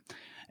blaster.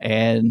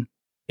 And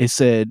it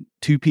said,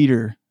 "To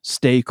Peter,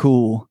 stay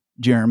cool,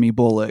 Jeremy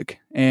Bulloch."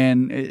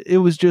 And it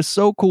was just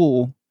so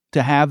cool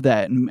to have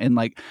that. And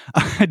like,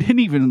 I didn't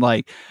even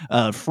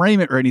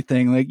frame it or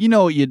anything. Like,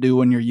 what you do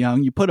when you're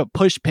young, you put a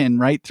push pin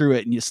right through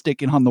it and you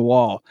stick it on the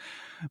wall.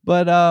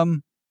 But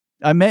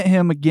I met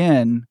him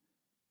again,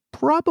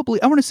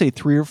 probably, I want to say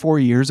 3 or 4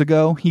 years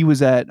ago. He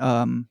was at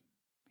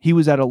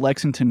a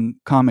Lexington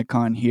Comic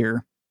Con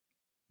here.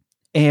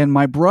 And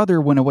my brother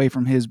went away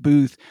from his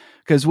booth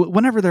because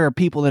whenever there are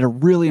people that are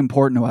really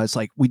important to us,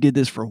 like we did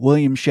this for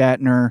William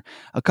Shatner,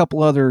 a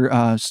couple other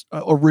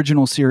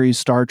original series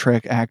Star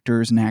Trek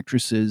actors and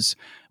actresses,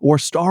 or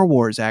Star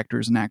Wars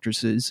actors and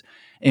actresses,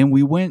 and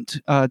we went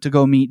to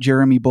go meet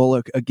Jeremy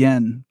Bulloch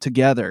again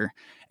together.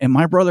 And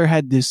my brother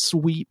had this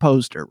sweet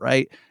poster,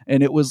 right?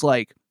 And it was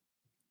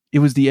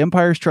The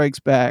Empire Strikes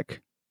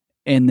Back,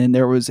 and then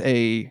there was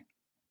a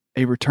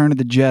Return of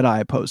the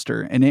Jedi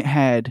poster, and it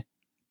had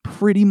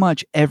pretty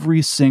much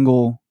every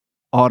single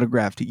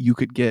autograph that you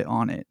could get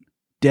on it,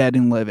 dead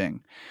and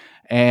living.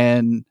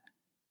 And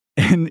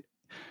the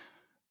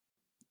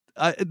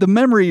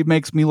memory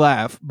makes me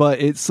laugh,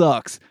 but it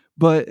sucks.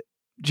 But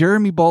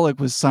Jeremy Bulloch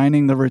was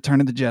signing the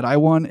Return of the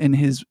Jedi one, and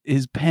his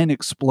pen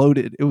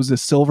exploded. It was a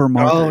silver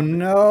marker. Oh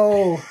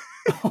no.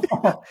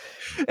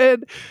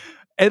 and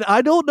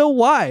I don't know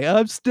why.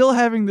 I'm still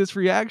having this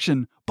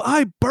reaction, but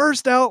I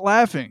burst out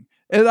laughing.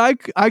 And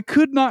I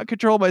could not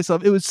control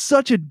myself. It was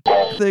such a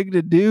thing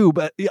to do,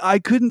 but I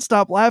couldn't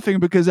stop laughing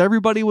because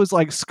everybody was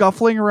like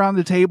scuffling around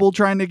the table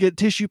trying to get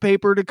tissue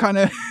paper to kind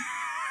of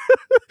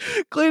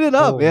clean it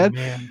up,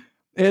 man.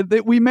 And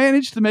we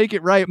managed to make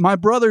it right. My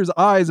brother's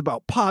eyes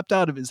about popped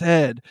out of his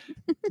head,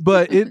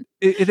 but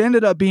it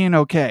ended up being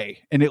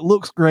okay. And it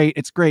looks great.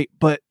 It's great.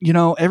 But,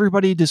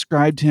 everybody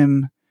described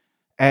him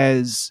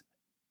as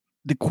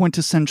the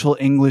quintessential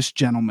English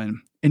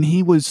gentleman. And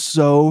he was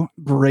so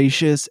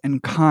gracious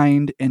and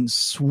kind and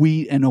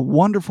sweet and a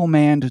wonderful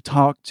man to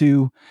talk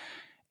to.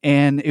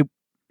 And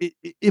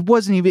it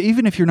wasn't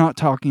even if you're not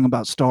talking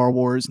about Star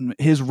Wars and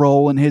his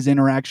role and his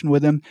interaction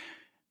with him,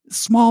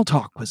 small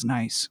talk was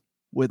nice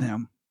with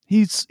him.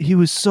 He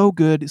was so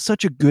good,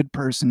 such a good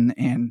person.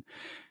 And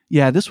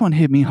yeah, this one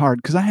hit me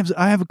hard because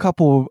I have a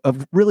couple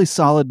of really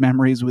solid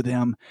memories with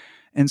him.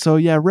 And so,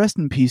 yeah, rest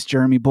in peace,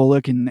 Jeremy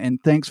Bulloch.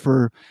 And thanks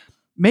for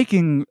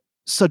making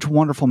such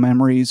wonderful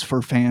memories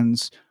for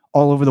fans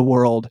all over the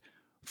world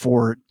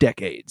for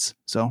decades.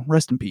 So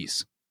rest in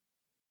peace.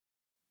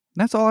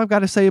 That's all I've got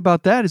to say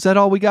about that. Is that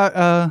all we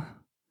got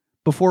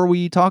before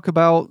we talk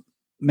about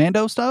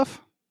Mando stuff?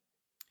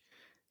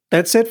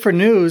 That's it for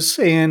news.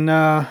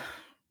 And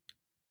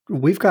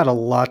we've got a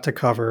lot to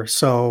cover.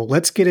 So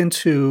let's get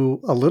into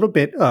a little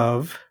bit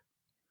of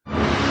live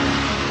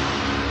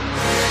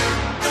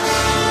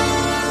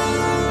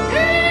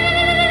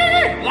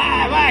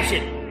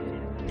action.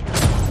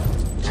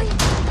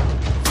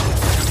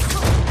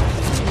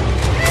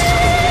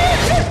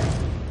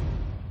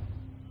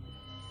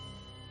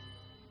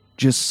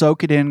 Just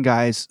soak it in,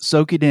 guys.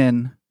 Soak it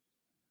in.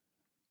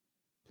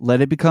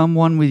 Let it become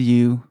one with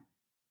you.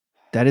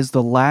 That is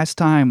the last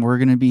time we're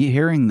going to be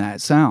hearing that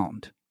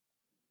sound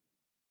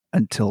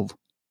until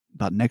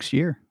about next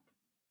year.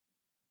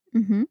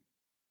 Mm-hmm.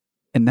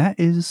 And that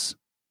is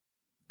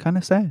kind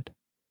of sad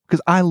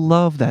because I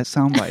love that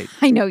soundbite.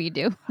 I know you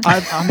do.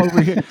 I'm over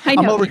here.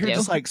 I'm over here do.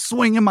 just like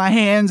swinging my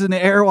hands in the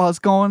air while it's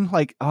going.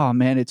 Like, oh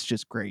man, it's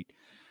just great.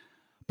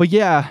 But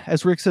yeah,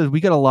 as Rick says,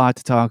 we got a lot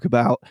to talk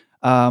about.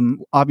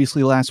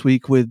 Obviously last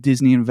week with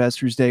Disney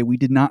Investors Day, we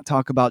did not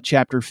talk about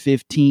chapter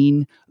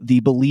 15,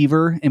 The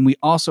Believer, and we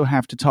also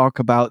have to talk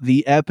about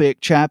the epic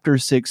chapter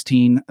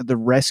 16, The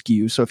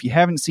Rescue. So if you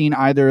haven't seen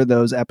either of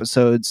those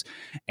episodes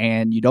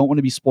and you don't want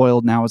to be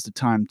spoiled, now is the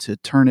time to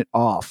turn it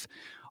off.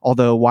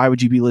 Although, why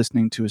would you be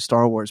listening to a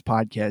Star Wars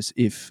podcast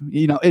if,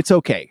 it's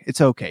okay.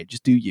 It's okay.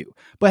 Just do you.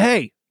 But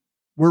hey,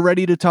 we're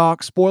ready to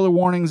talk. Spoiler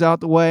warnings out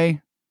the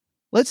way.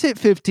 Let's hit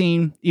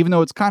 15, even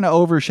though it's kind of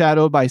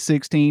overshadowed by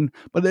 16.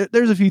 But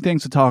there's a few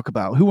things to talk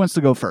about. Who wants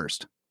to go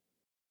first?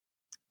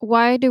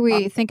 Why do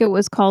we think it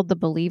was called The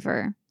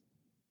Believer?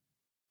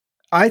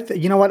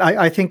 you know what?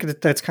 I think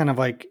that's kind of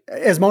like,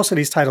 as most of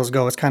these titles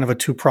go, it's kind of a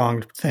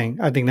two-pronged thing.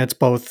 I think that's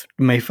both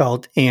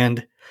Mayfeld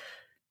and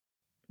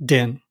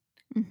Din.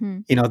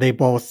 Mm-hmm. They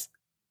both,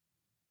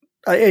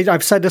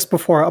 I've said this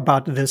before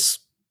about this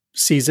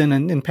season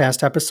and in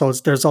past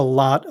episodes, there's a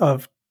lot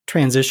of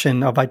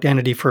transition of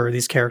identity for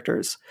these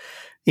characters.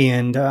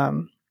 And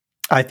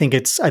I think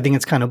it's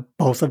kind of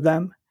both of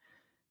them.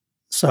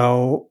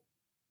 So.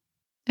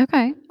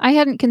 Okay. I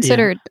hadn't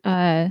considered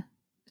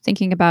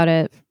thinking about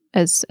it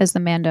as the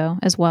Mando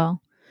as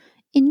well.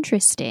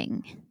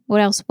 Interesting.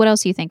 What else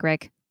do you think,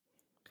 Rick?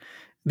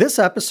 This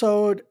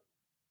episode,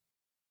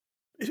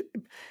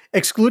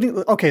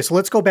 so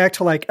let's go back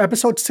to like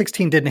episode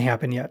 16 didn't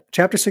happen yet.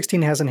 Chapter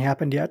 16 hasn't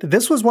happened yet.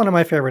 This was one of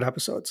my favorite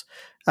episodes,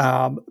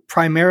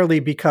 primarily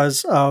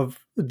because of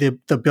the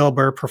Bill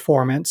Burr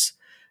performance,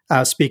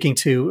 speaking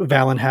to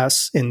Valen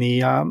Hess in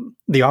the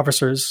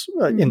officers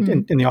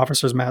in the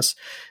officers' mess.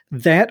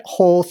 That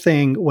whole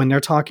thing when they're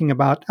talking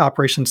about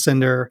Operation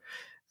Cinder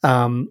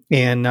and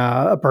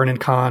Burnin'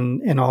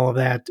 Khan and all of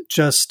that,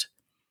 just.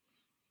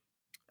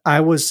 I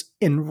was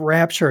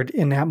enraptured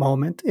in that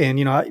moment. And,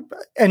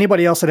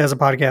 anybody else that has a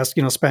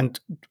podcast, spent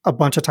a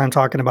bunch of time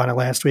talking about it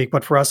last week.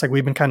 But for us, like,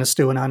 we've been kind of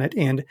stewing on it.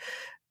 And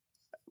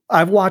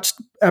I've watched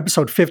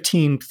episode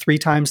 15 3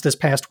 times this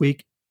past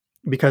week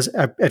because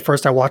at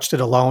first I watched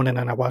it alone and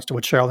then I watched it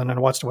with Cheryl and then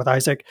I watched it with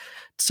Isaac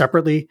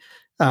separately.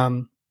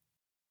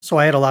 So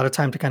I had a lot of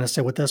time to kind of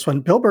sit with this one.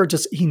 Bill Burr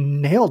he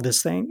nailed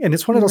this thing. And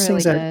it's one of those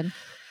things that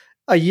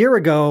a year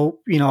ago,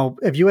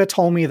 if you had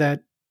told me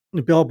that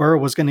Bill Burr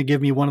was going to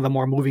give me one of the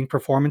more moving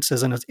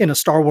performances in a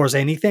Star Wars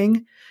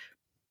anything,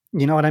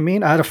 you know what I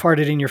mean? I'd have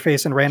farted in your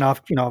face and ran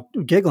off,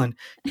 giggling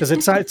because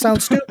it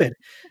sounds stupid.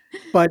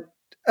 But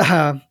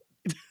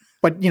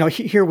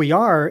here we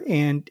are.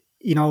 And,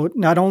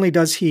 not only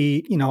does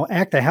he,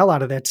 act the hell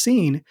out of that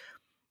scene,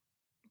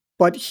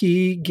 but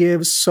he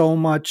gives so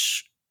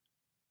much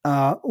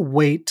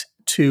weight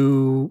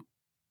to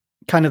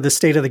kind of the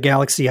state of the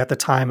galaxy at the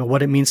time and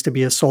what it means to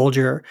be a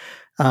soldier.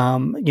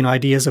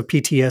 Ideas of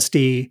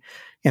PTSD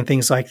and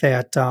things like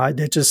that.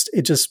 It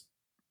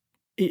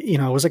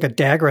was like a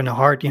dagger in the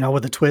heart,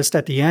 with a twist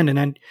at the end.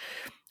 And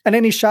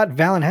then he shot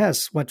Valen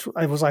Hess, which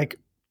I was like,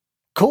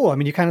 cool. I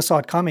mean, you kind of saw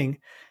it coming.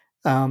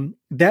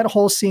 That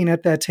whole scene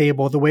at that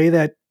table, the way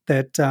that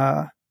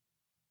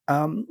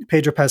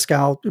Pedro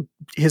Pascal,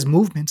 his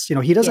movements,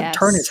 he doesn't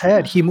turn his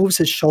head. He moves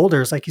his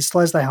shoulders like he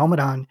still has the helmet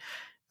on.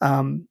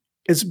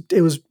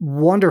 It was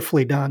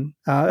wonderfully done.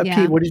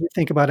 Pete, what did you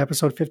think about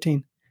episode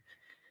 15?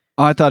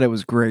 Oh, I thought it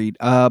was great.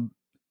 I'm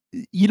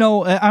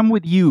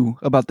with you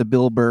about the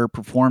Bill Burr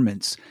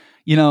performance.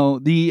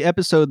 The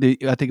episode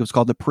that I think it was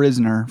called The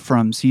Prisoner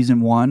from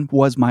season 1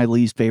 was my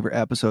least favorite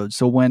episode.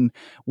 So when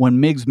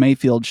Miggs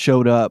Mayfield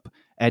showed up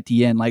at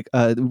the end, like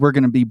we're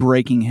going to be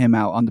breaking him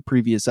out on the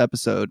previous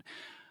episode,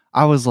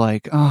 I was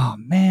like, oh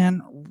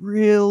man,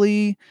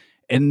 really?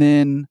 And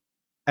then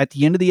at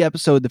the end of the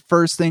episode, the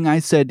first thing I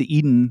said to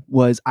Eden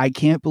was, I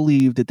can't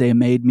believe that they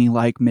made me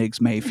like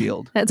Miggs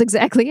Mayfield. That's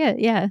exactly it.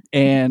 Yeah.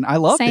 And I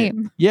loved it.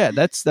 Yeah,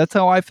 that's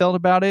how I felt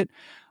about it.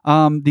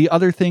 The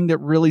other thing that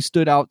really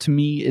stood out to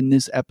me in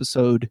this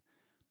episode,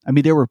 I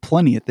mean, there were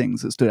plenty of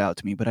things that stood out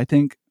to me, but I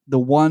think the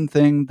one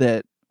thing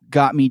that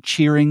got me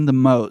cheering the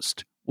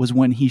most was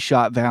when he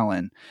shot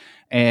Valen.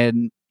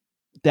 And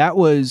that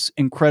was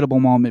incredible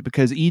moment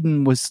because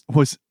Eden was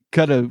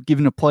kind of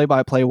giving a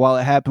play-by-play while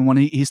it happened. When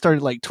he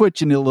started like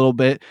twitching a little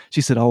bit, she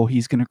said, oh,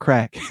 he's going to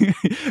crack.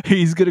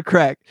 He's going to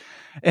crack.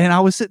 And I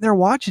was sitting there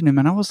watching him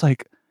and I was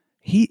like,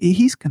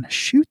 he's going to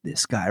shoot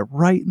this guy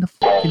right in the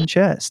fucking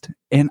chest.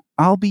 And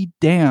I'll be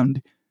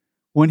damned.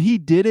 When he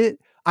did it,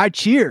 I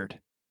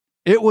cheered.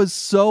 It was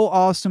so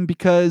awesome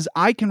because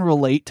I can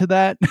relate to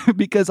that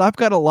because I've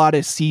got a lot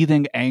of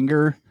seething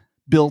anger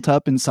built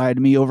up inside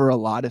me over a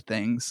lot of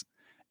things.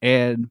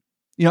 And,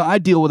 I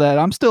deal with that.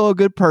 I'm still a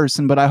good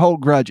person, but I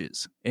hold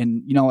grudges.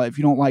 And, if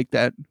you don't like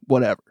that,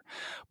 whatever.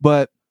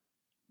 But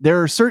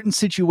there are certain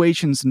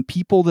situations and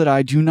people that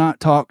I do not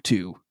talk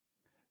to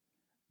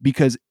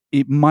because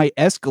it might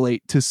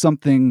escalate to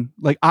something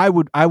like I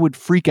would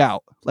freak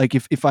out. Like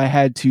if I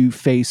had to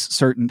face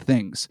certain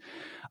things.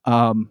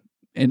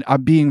 And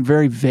I'm being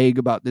very vague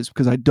about this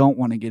because I don't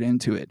want to get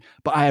into it,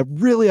 but I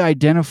really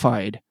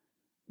identified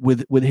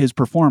with his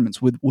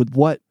performance, with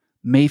what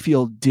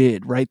Mayfield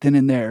did right then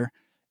and there.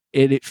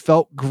 It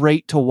felt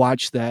great to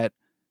watch that,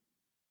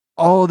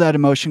 all of that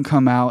emotion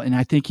come out. And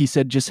I think he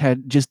said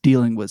just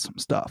dealing with some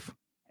stuff.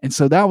 And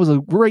so that was a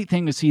great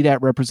thing to see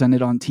that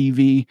represented on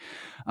TV.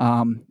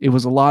 It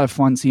was a lot of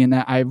fun seeing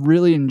that. I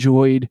really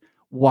enjoyed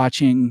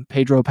watching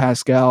Pedro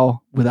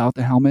Pascal without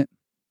the helmet.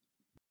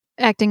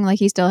 Acting like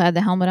he still had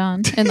the helmet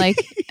on. And like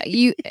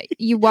you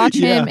watch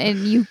him and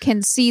you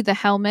can see the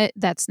helmet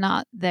that's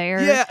not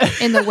there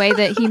in the way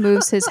that he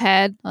moves his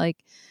head. Like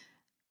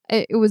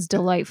it was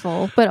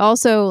delightful, but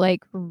also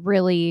like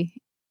really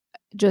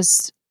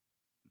just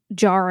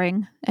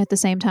jarring at the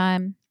same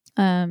time.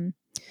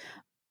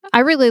 I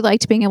really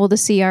liked being able to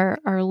see our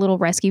little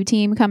rescue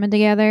team coming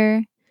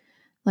together,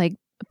 like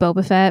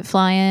Boba Fett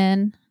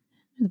flying,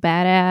 the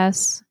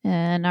badass,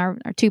 and our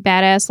two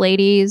badass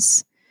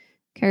ladies,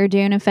 Cara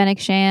Dune and Fennec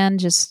Shand,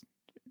 just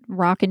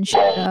rocking shit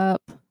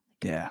up.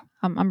 Yeah,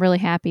 I'm really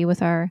happy with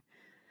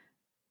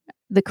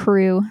the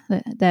crew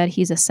that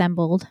he's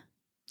assembled.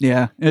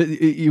 Yeah,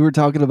 you were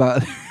talking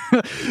about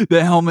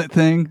the helmet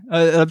thing.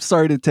 I'm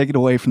sorry to take it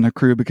away from the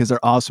crew because they're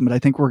awesome, but I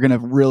think we're going to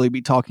really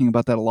be talking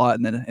about that a lot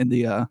in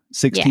the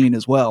 16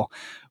 as well.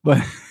 But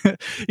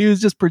he was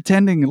just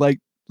pretending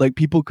like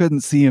people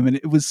couldn't see him, and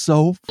it was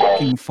so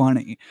fucking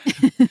funny.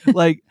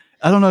 Like,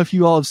 I don't know if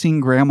you all have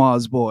seen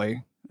Grandma's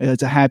Boy.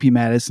 It's a Happy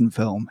Madison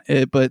film,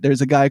 but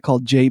there's a guy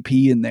called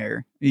JP in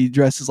there. He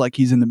dresses like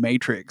he's in the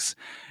Matrix,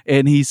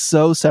 and he's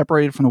so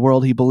separated from the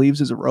world. He believes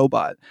he's a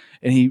robot,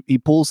 and he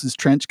pulls his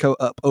trench coat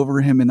up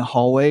over him in the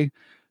hallway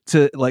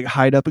to like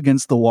hide up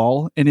against the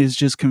wall, and is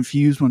just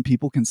confused when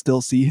people can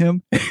still see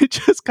him. It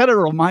just kind of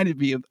reminded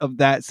me of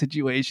that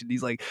situation.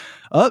 He's like,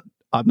 "Oh,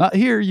 I'm not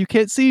here. You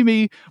can't see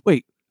me.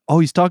 Wait, oh,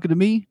 he's talking to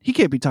me. He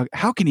can't be talking.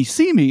 How can he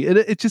see me?"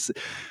 It just.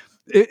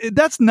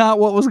 That's not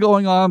what was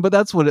going on, but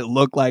that's what it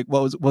looked like,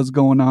 what was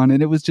going on.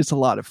 And it was just a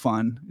lot of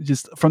fun,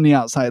 just from the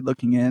outside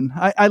looking in.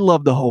 I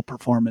love the whole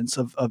performance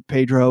of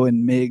Pedro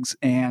and Miggs.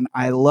 And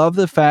I love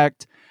the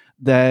fact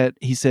that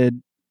he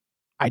said,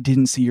 I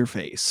didn't see your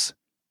face.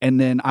 And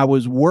then I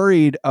was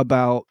worried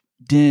about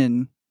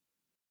Din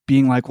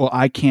being like, well,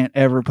 I can't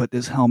ever put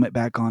this helmet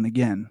back on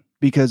again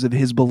because of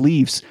his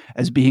beliefs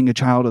as being a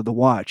child of the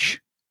Watch.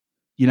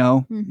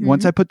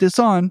 Once I put this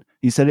on,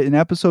 he said it in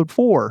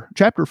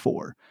chapter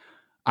 4,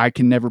 I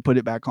can never put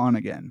it back on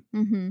again.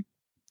 Mm-hmm.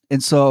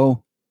 And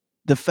so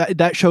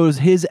that shows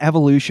his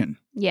evolution.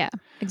 Yeah,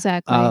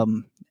 exactly.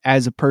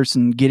 As a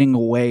person getting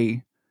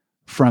away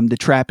from the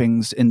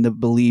trappings and the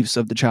beliefs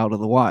of the child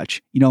of the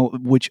Watch,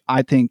 which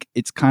I think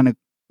it's kind of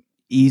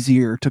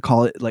easier to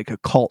call it like a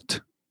cult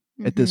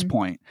at this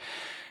point.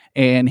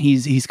 And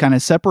he's kind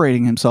of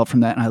separating himself from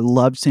that. And I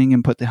loved seeing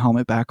him put the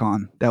helmet back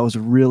on. That was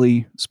a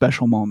really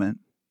special moment.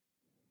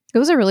 It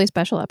was a really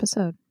special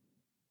episode.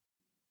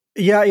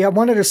 Yeah. I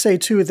wanted to say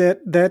too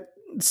that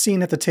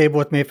scene at the table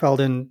with Mayfeld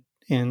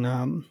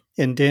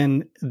and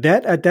Din,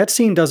 that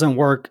scene doesn't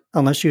work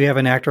unless you have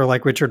an actor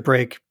like Richard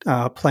Brake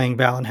playing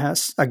Valen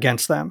Hess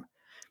against them.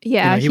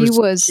 Yeah, he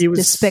was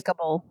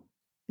despicable.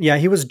 Yeah,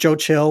 he was Joe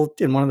Chill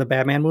in one of the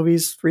Batman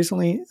movies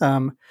recently.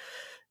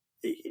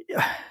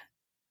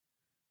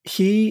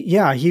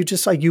 He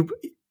just like you.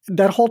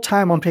 That whole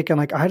time I'm thinking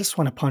like, I just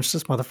want to punch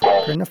this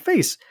motherfucker in the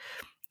face.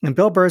 And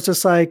Bill Burr's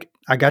just like,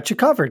 I got you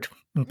covered,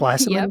 and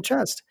blast him in the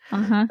chest.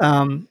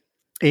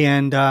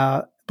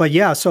 But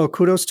yeah, so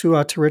kudos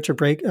to Richard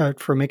Brake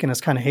for making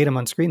us kind of hate him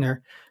on screen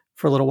there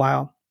for a little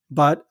while.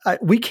 But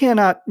we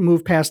cannot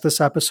move past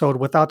this episode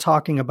without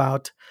talking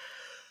about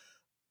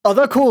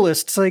the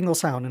coolest single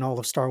sound in all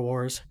of Star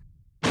Wars.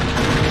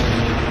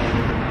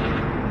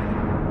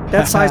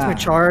 That seismic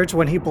charge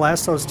when he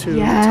blasts those two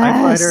TIE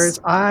fighters.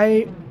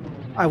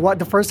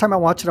 The first time I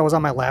watched it, I was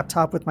on my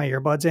laptop with my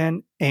earbuds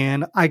in,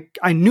 and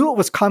I knew it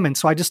was coming,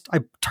 so I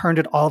turned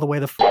it all the way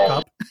the fuck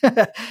up,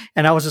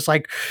 and I was just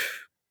like,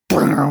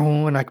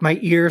 and like my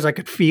ears, I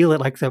could feel it,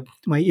 like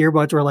my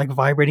earbuds were like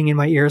vibrating in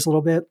my ears a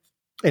little bit.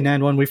 And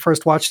then when we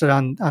first watched it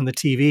on the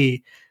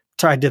TV,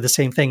 I did the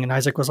same thing, and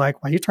Isaac was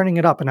like, "Why are you turning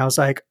it up?" And I was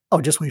like,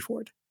 "Oh, just wait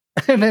for it."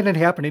 And then it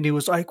happened, and he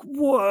was like,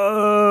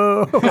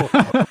 "Whoa!"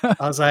 I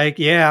was like,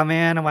 "Yeah,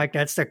 man." I'm like,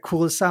 "That's the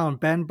coolest sound."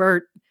 Ben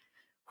Burtt.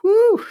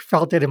 Whoo,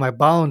 felt it in my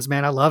bones,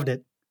 man. I loved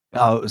it.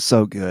 Oh, it was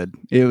so good.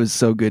 It was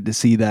so good to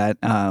see that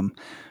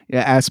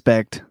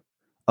aspect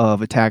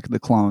of Attack of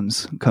the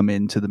Clones come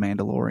into The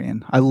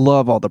Mandalorian. I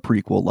love all the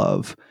prequel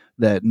love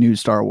that new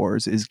Star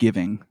Wars is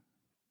giving.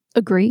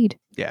 Agreed.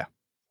 Yeah.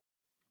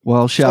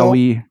 Well, shall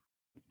we?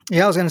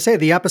 Yeah, I was going to say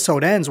the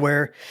episode ends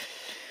where,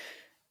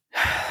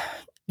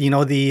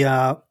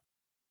 the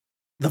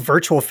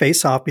virtual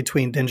face-off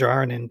between Din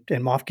Djarin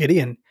and Moff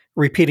Gideon,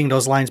 repeating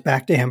those lines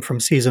back to him from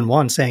season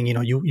 1, saying,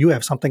 you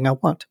have something I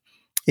want.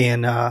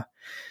 And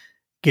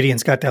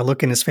Gideon's got that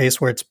look in his face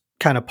where it's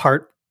kind of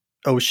part,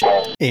 oh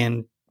shit,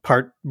 and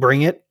part,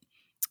 bring it.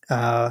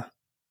 And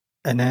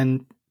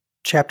then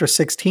chapter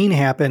 16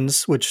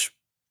 happens, which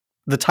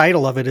the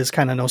title of it is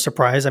kind of no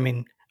surprise. I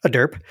mean, a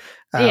derp.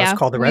 It's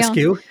called The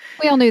Rescue.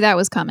 We all knew that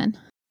was coming.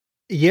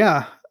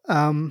 Yeah.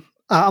 I'm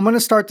going to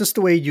start this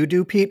the way you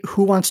do, Pete.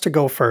 Who wants to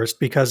go first?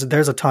 Because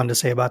there's a ton to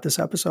say about this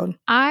episode.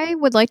 I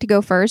would like to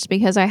go first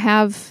because I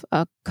have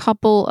a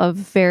couple of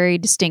very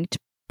distinct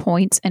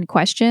points and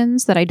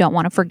questions that I don't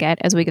want to forget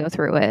as we go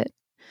through it.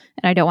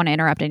 And I don't want to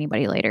interrupt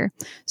anybody later.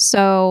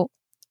 So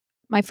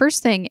my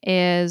first thing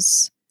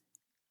is,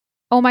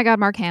 oh my God,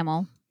 Mark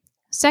Hamill.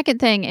 Second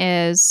thing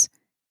is,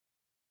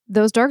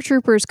 those Dark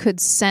Troopers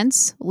could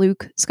sense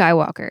Luke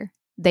Skywalker.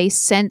 They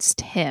sensed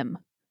him.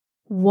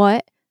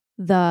 What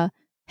the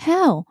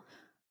hell?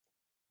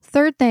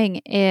 Third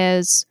thing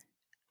is,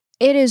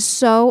 it is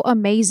so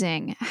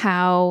amazing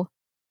how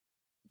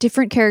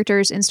different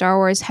characters in Star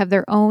Wars have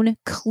their own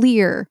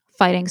clear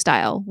fighting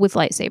style with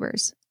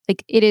lightsabers.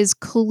 Like, it is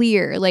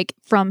clear, like,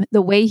 from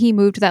the way he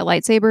moved that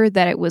lightsaber,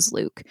 that it was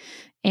Luke.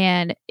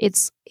 And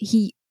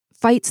he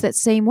fights that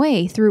same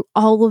way through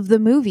all of the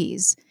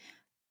movies.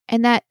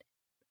 And that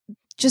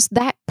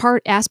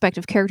aspect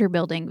of character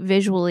building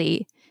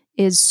visually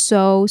is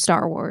so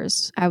Star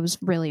Wars. I was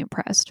really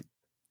impressed.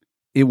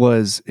 It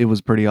was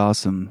pretty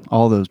awesome,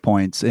 all those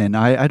points. And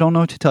I don't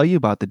know what to tell you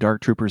about the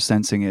Dark Troopers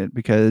sensing it,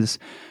 because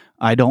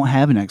I don't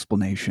have an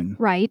explanation.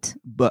 Right.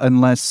 But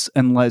unless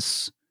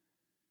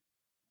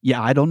yeah,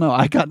 I don't know.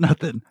 I got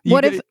nothing.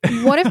 What if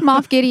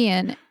Moff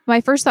Gideon, my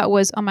first thought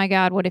was, oh my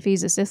God, what if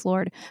he's a Sith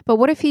Lord? But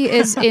what if he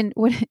is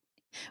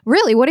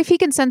what if he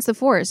can sense the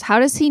Force? How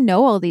does he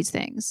know all these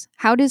things?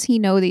 How does he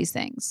know these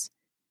things?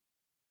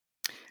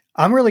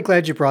 I'm really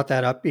glad you brought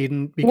that up,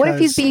 Eden. Because what if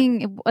he's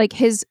being like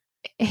his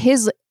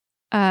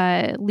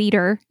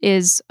leader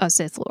is a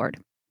Sith Lord?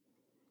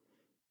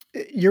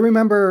 You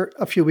remember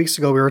a few weeks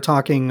ago we were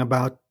talking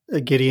about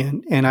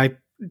Gideon, and I,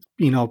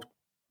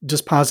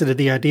 just posited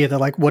the idea that,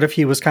 like, what if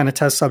he was kind of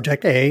test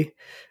subject A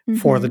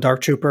for the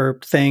Dark Trooper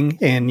thing,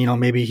 and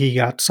maybe he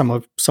got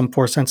some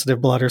Force sensitive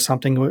blood or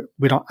something.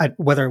 We don't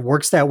whether it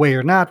works that way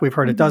or not. We've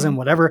heard it doesn't.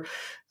 Whatever.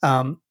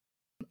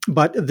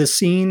 But the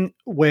scene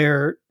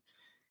where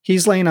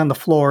he's laying on the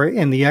floor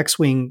and the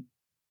X-wing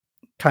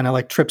kind of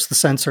like trips the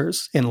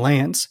sensors and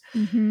lands.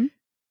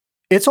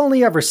 It's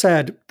only ever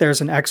said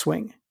there's an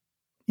X-wing,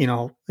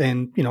 and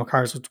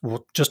Cars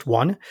was just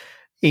one,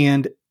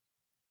 and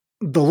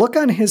the look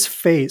on his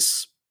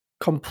face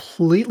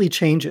completely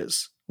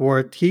changes.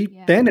 Or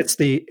then it's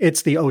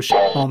the oh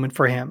shit moment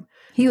for him.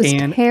 He was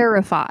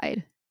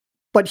terrified.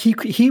 But he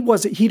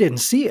didn't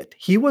see it.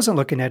 He wasn't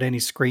looking at any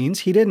screens.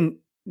 He didn't,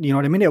 you know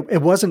what I mean?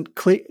 It wasn't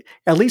clear,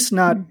 at least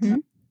not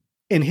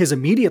in his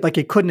immediate, like,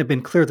 it couldn't have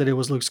been clear that it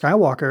was Luke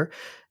Skywalker.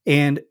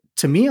 And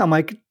to me, I'm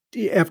like,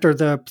 after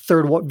the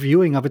third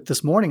viewing of it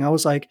this morning, I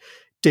was like,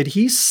 did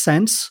he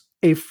sense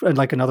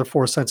another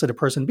Force sensitive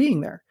person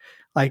being there?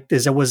 Like,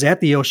 was that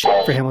the oh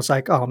shit for him? It was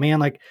like, oh man,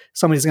 like,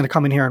 somebody's going to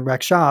come in here and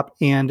wreck shop.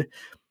 And,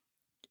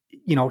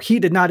 he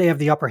did not have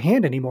the upper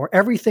hand anymore.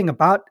 Everything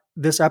about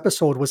this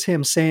episode was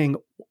him saying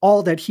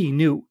all that he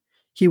knew.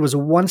 He was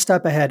one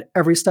step ahead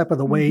every step of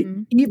the way,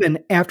 even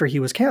after he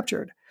was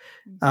captured.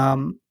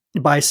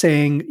 By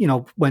saying,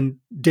 when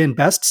Din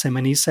bests him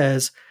and he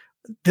says,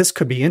 this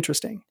could be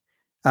interesting,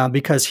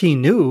 because he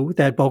knew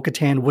that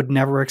Bo-Katan would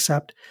never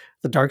accept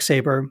the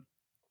Darksaber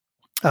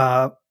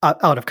out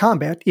of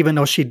combat, even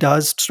though she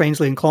does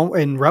strangely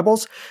in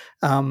Rebels.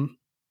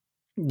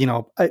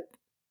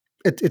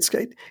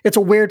 It's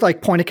a weird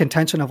like point of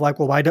contention of like,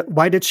 well,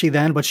 why did she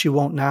then, but she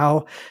won't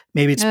now?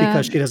 Maybe it's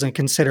because she doesn't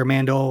consider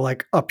Mando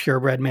like a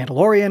purebred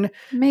Mandalorian.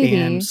 Maybe.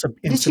 And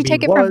Did she Sabine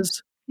take it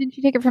was. Didn't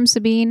she take it from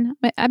Sabine?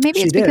 Maybe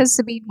She it's did. because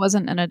Sabine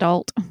wasn't an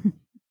adult.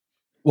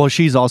 Well,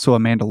 she's also a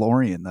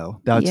Mandalorian,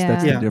 though. That's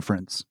the Yeah.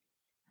 difference.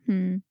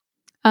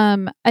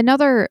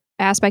 Another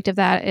aspect of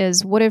that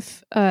is what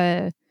if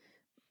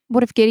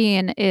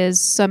Gideon is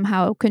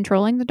somehow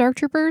controlling the Dark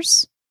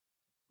Troopers?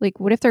 Like,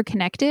 what if they're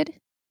connected?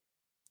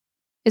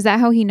 Is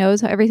that how he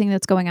knows everything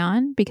that's going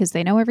on? Because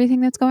they know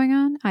everything that's going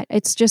on?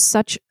 It's just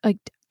such like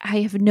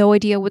I have no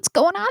idea what's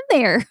going on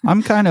there.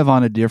 I'm kind of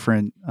on a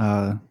different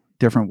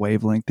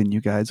wavelength than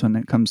you guys when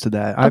it comes to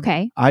that.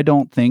 Okay. I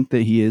don't think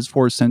that he is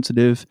force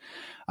sensitive.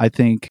 I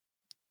think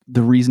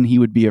the reason he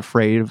would be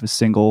afraid of a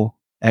single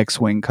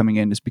X-Wing coming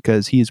in is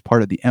because he is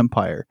part of the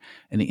Empire,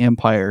 and the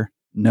Empire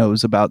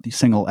knows about the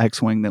single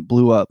X-Wing that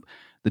blew up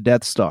the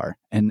Death Star,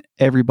 and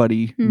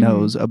everybody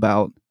knows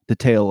about the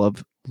tale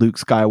of Luke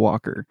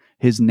Skywalker.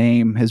 His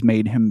name has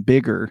made him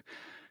bigger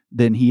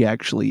than he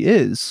actually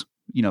is.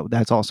 You know,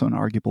 that's also an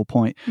arguable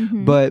point.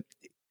 But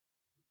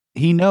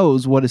he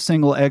knows what a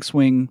single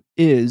X-Wing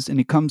is, and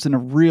he comes in a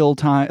real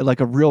time, like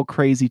a real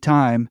crazy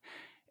time,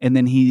 and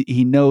then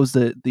he knows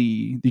that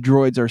the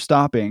droids are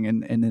stopping,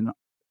 and then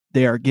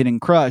they are getting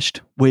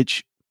crushed,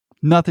 which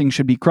nothing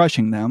should be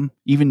crushing them.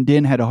 Even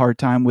Din had a hard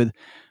time with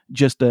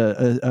just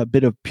a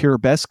bit of pure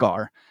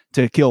Beskar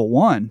to kill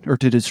one or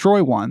to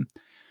destroy one.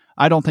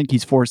 I don't think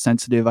he's force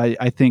sensitive.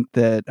 I think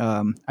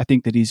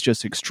that he's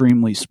just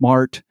extremely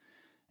smart,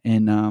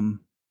 and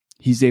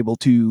he's able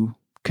to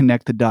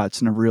connect the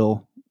dots in a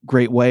real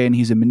great way, and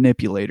he's a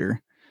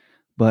manipulator.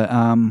 But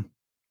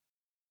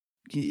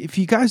if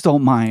you guys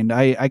don't mind,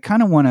 I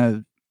kind of want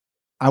to.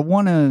 I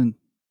want to.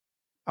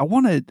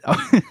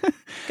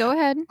 Go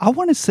ahead. I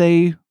want to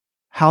say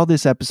how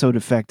this episode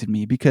affected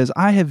me, because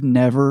I have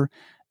never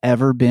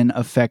ever been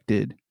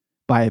affected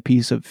by a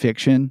piece of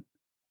fiction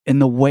in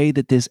the way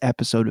that this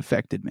episode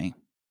affected me.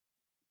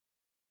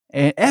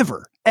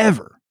 Ever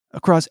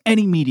across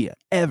any media,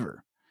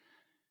 ever.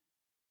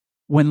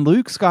 When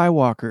Luke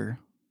Skywalker,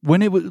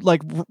 when it was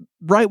like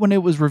right when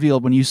it was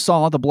revealed, when you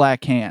saw the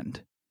black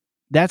hand,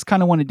 that's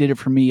kind of when it did it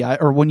for me.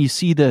 Or when you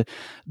see the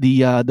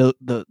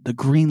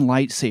green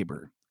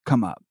lightsaber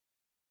come up,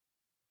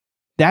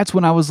 that's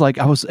when I was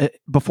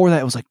before that,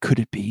 I was like, could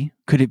it be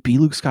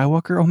Luke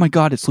Skywalker? Oh my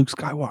God, it's Luke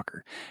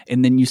Skywalker.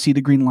 And then you see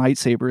the green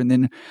lightsaber, and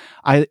then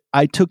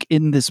I took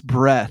in this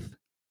breath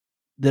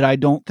that I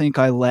don't think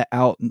I let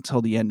out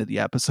until the end of the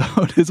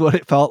episode is what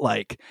it felt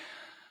like.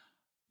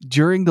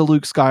 During the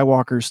Luke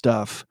Skywalker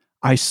stuff,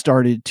 I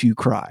started to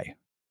cry.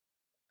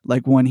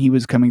 Like when he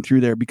was coming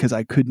through there, because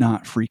I could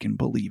not freaking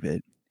believe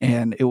it.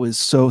 And it was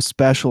so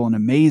special and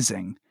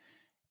amazing.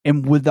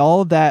 And with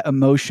all of that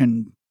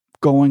emotion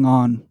going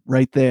on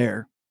right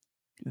there,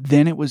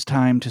 then it was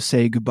time to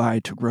say goodbye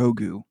to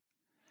Grogu.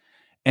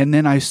 And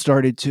then I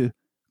started to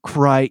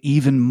cry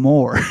even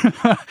more,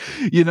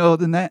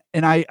 than that.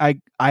 And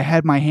I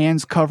had my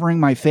hands covering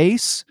my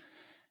face,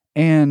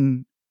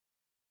 and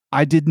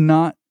I did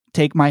not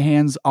take my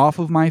hands off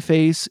of my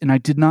face, and I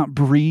did not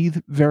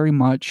breathe very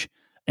much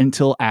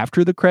until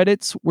after the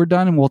credits were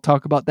done. And we'll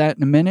talk about that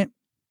in a minute.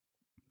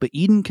 But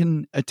Eden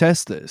can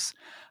attest this.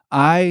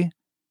 I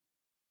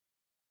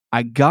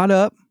got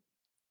up,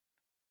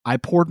 I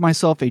poured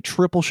myself a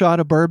triple shot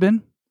of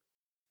bourbon,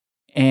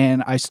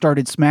 and I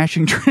started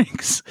smashing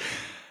drinks,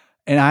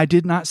 and I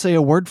did not say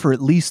a word for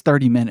at least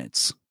 30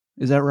 minutes.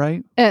 Is that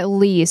right? At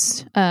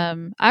least.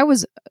 I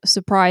was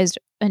surprised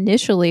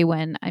initially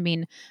when, I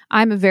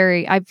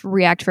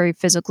react very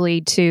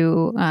physically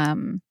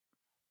to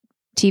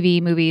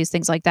TV, movies,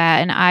 things like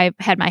that. And I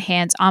had my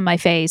hands on my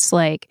face,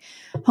 like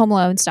Home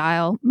Alone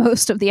style,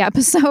 most of the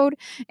episode.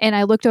 And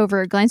I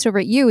glanced over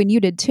at you, and you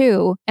did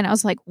too. And I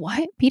was like,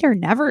 what? Peter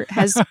never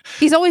has,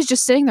 he's always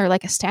just sitting there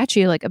like a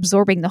statue, like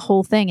absorbing the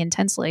whole thing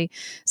intensely.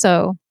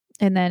 So,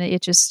 and then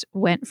it just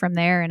went from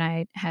there, and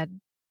I had,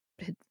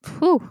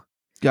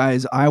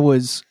 Guys, I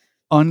was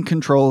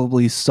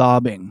uncontrollably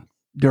sobbing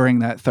during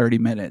that 30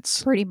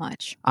 minutes. Pretty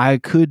much. I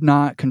could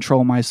not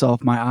control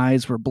myself. My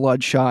eyes were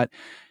bloodshot.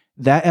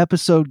 That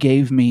episode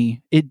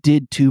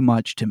did too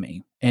much to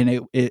me.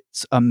 And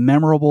it's a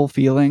memorable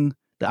feeling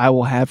that I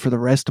will have for the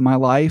rest of my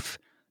life.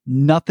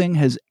 Nothing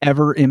has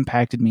ever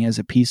impacted me as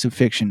a piece of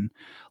fiction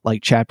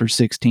like Chapter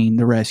 16,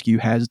 The Rescue,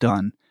 has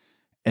done.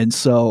 And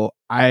so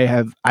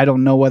I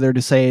don't know whether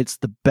to say it's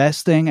the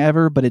best thing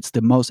ever, but it's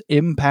the most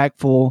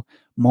impactful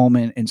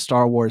moment in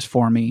Star Wars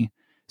for me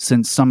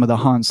since some of the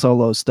Han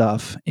Solo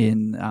stuff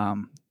in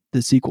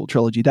the sequel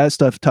trilogy. That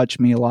stuff touched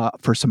me a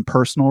lot for some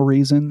personal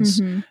reasons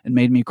and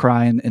made me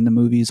cry in the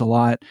movies a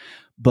lot.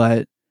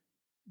 But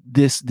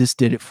this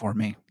did it for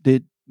me.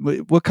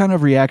 What kind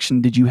of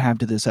reaction did you have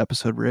to this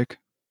episode, Rick?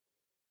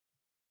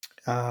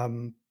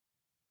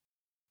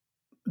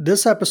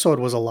 This episode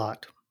was a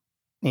lot.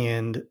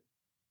 And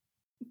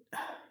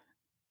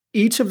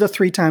each of the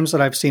 3 times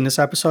that I've seen this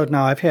episode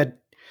now, I've had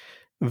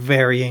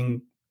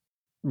varying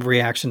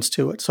reactions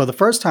to it. So the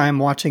first time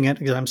watching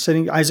it, I'm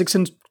sitting,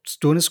 Isaacson's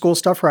doing his school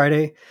stuff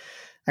Friday.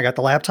 I got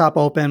the laptop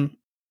open.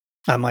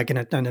 I'm like in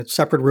a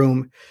separate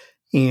room.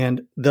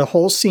 And the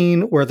whole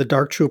scene where the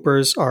Dark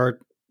Troopers are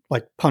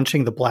like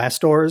punching the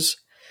blast doors,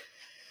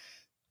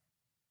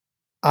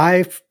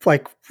 I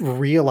like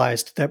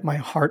realized that my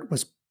heart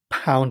was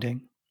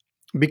pounding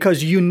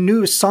because you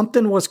knew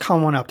something was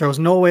coming up. There was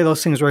no way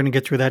those things were going to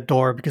get through that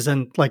door because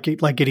then, like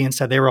Gideon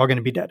said, they were all going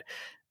to be dead.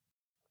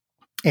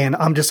 And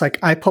I'm just like,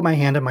 I put my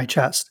hand in my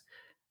chest,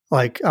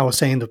 like I was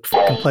saying the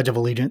fucking Pledge of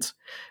Allegiance,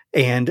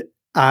 and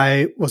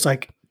I was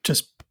like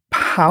just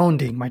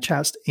pounding my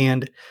chest.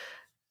 And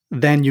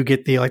then you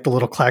get the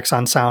little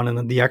klaxon sound, and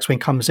then the X-wing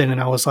comes in, and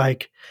I was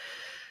like,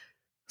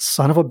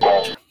 son of a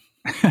bitch.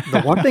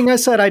 The one thing I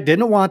said I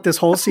didn't want this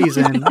whole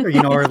season,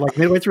 or like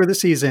midway through the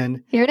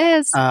season, Here it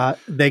is.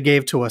 they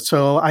gave to us.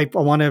 So I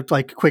want to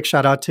like quick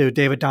shout out to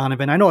David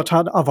Donovan. I know a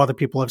ton of other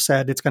people have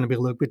said it's going to be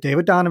Luke, but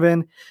David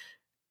Donovan,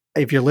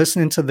 if you're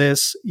listening to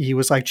this, he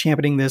was like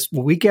championing this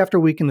week after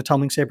week in the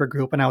Tumbling Saber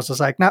group. And I was just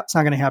like, no, it's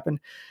not going to happen.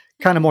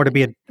 Kind of more to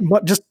be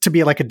just to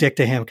be like a dick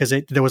to him because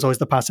there was always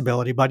the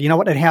possibility. But you know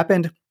what? It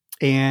happened.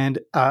 And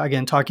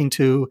again, talking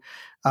to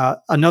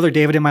another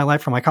David in my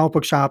life from my comic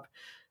book shop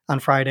on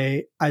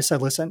Friday, I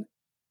said, listen,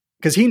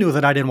 because he knew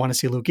that I didn't want to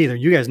see Luke either.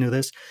 You guys knew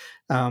this.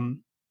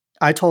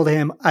 I told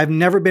him, I've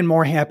never been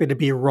more happy to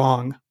be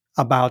wrong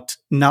about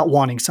not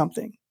wanting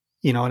something,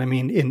 you know what I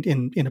mean,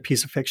 in a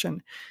piece of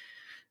fiction.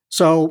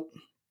 So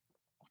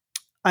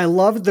I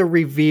love the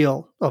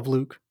reveal of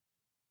Luke,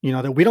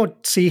 that we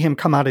don't see him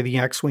come out of the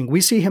X-Wing. We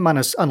see him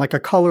on like a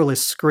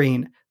colorless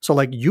screen. So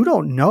like, you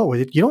don't know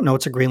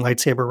it's a green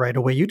lightsaber right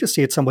away. You just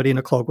see it's somebody in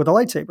a cloak with a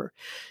lightsaber.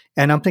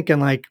 And I'm thinking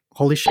like,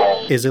 holy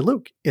shit, is it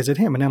Luke? Is it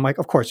him? And I'm like,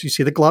 of course, you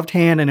see the gloved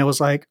hand, and it was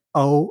like,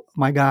 oh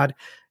my God.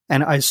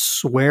 And I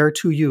swear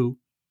to you,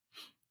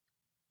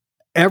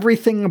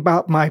 everything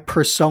about my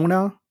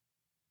persona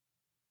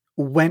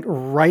went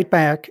right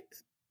back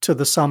to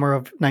the summer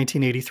of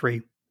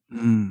 1983.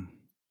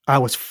 I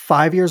was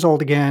 5 years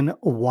old again,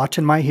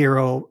 watching my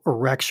hero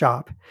wreck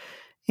shop.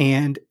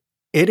 And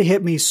it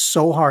hit me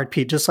so hard,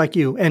 Pete, just like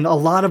you. And a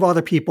lot of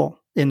other people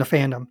in the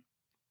fandom.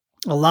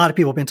 A lot of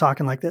people have been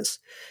talking like this.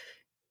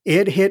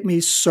 It hit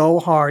me so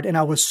hard. And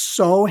I was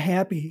so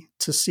happy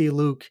to see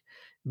Luke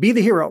be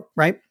the hero,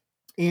 right?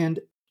 And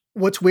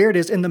what's weird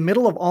is in the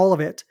middle of all of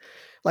it,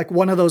 like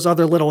one of those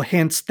other little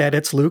hints that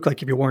it's Luke,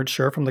 like if you weren't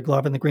sure from the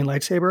glove and the green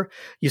lightsaber,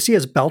 you see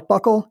his belt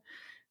buckle.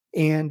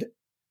 And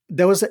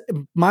there was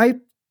my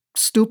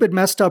stupid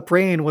messed up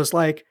brain was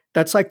like,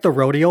 that's like the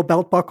rodeo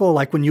belt buckle.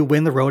 Like when you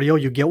win the rodeo,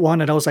 you get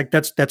one. And I was like,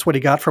 that's what he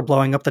got for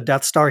blowing up the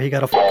Death Star. He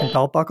got a fucking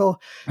belt buckle.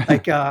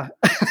 Like,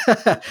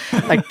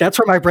 like that's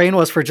where my brain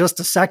was for just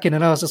a second.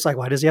 And I was just like,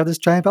 why does he have this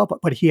giant belt buckle?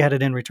 But he had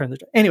it in Return of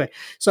the Jedi. Anyway,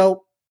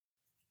 so,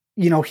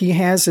 he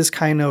has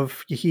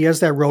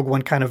that Rogue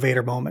One kind of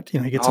Vader moment. He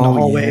gets in the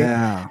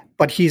hallway,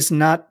 but he's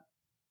not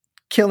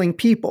killing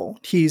people.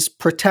 He's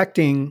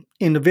protecting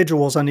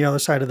individuals on the other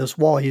side of this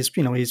wall. He's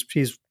killing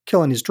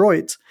these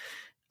droids.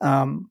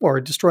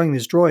 Or destroying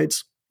these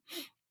droids.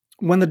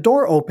 When the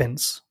door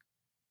opens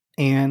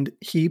and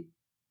he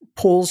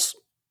pulls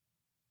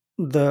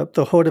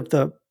the hood of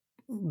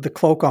the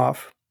cloak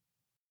off,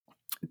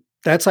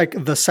 that's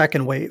like the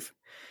second wave.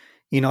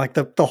 Like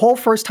the whole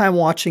first time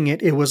watching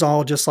it, it was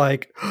all just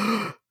like,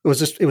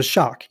 it was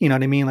shock. You know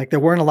what I mean? Like there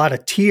weren't a lot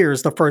of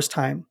tears the first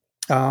time,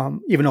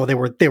 even though they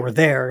were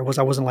there.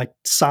 I wasn't like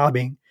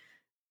sobbing.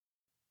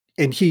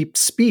 And he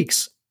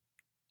speaks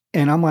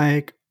and I'm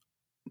like,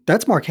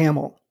 that's Mark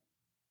Hamill.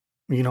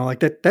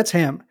 Like that's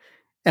him.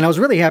 And I was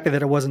really happy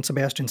that it wasn't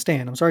Sebastian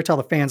Stan. I'm sorry to tell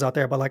the fans out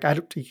there, but like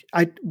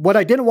what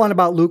I didn't want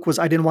about Luke was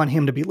I didn't want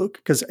him to be Luke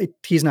because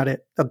he's not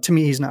it. To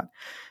me, he's not.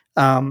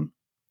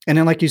 And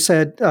then like you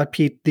said,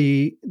 Pete,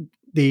 the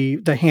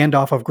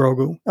handoff of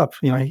Grogu, of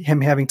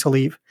him having to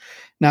leave.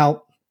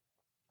 Now,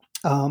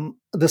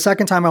 the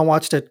second time I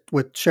watched it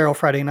with Cheryl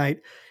Friday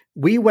night,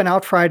 we went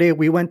out Friday.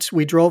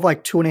 We drove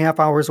like 2.5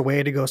 hours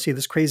away to go see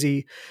this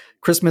crazy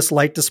Christmas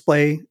light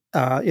display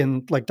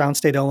in like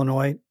downstate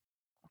Illinois.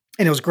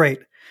 And it was great.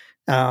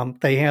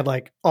 They had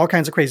like all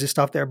kinds of crazy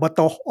stuff there. But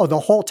the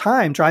whole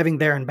time driving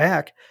there and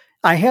back,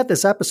 I had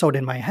this episode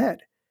in my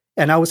head.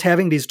 And I was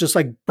having these just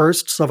like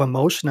bursts of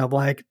emotion of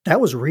like,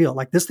 that was real.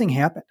 Like this thing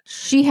happened.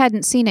 She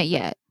hadn't seen it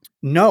yet.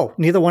 No,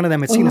 neither one of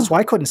them had seen it. So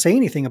I couldn't say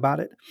anything about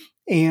it.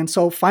 And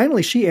so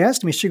finally she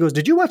asked me, she goes,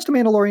 did you watch The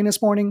Mandalorian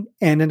this morning?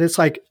 And then it's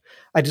like,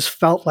 I just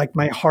felt like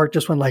my heart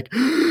just went like,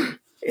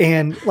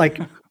 and like,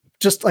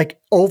 just like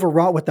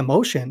overwrought with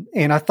emotion.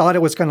 And I thought I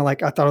was going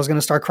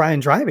to start crying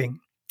driving.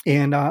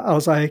 And I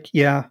was like,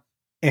 yeah.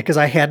 And cause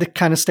I had to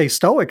kind of stay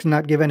stoic and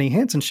not give any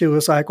hints. And she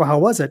was like, well, how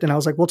was it? And I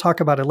was like, we'll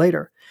talk about it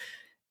later.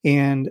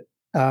 And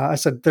I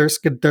said, there's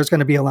going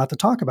to be a lot to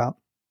talk about.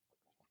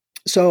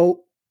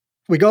 So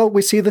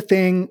we see the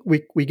thing,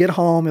 we get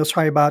home. It was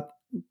probably about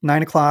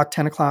 9 o'clock,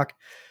 10 o'clock,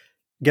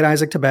 get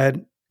Isaac to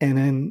bed. And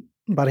then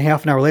about a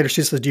half an hour later,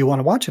 she says, do you want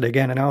to watch it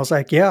again? And I was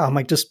like, yeah. I'm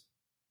like, just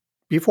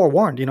be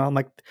forewarned. I'm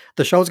like,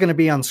 the show's going to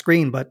be on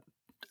screen, but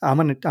I'm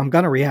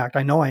going to react.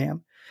 I know I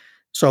am.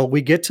 So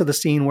we get to the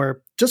scene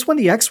where just when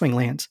the X-Wing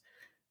lands,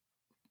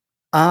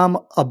 I'm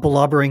a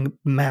blubbering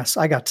mess.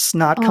 I got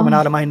snot coming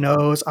out of my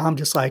nose. I'm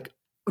just like,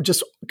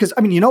 because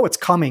it's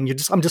coming.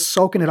 I'm just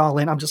soaking it all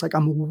in. I'm just like,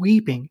 I'm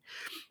weeping.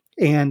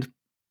 And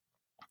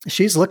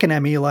she's looking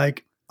at me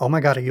like, oh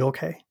my God, are you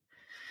okay?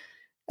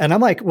 And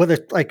I'm like,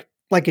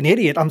 like an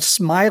idiot. I'm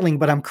smiling,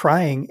 but I'm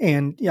crying.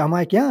 And I'm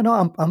like, yeah,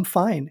 no, I'm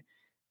fine.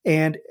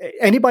 And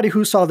anybody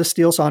who saw the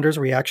Steele Saunders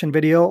reaction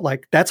video,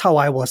 like that's how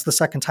I was the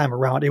second time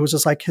around. It was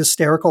just like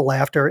hysterical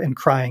laughter and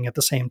crying at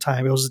the same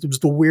time. It was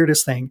the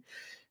weirdest thing.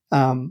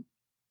 And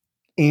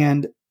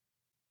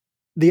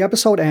the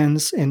episode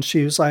ends and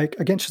she's like,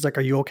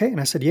 are you okay?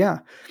 And I said, yeah.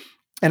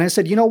 And I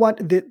said, you know what?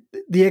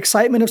 The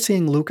excitement of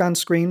seeing Luke on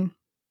screen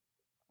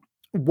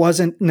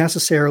wasn't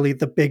necessarily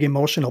the big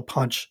emotional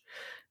punch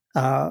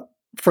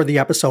for the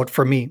episode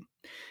for me.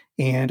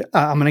 And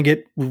I'm going to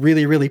get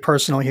really, really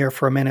personal here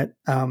for a minute.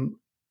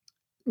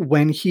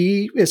 When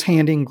he is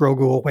handing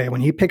Grogu away,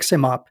 when he picks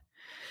him up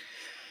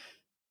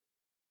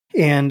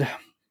and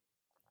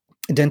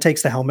then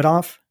takes the helmet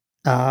off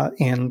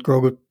and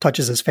Grogu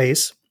touches his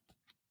face,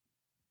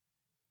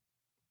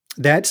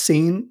 that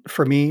scene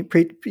for me,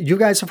 you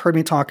guys have heard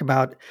me talk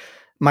about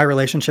my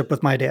relationship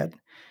with my dad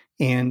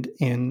and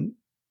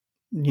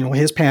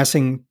his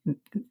passing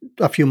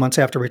a few months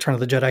after Return of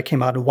the Jedi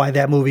came out and why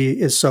that movie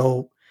is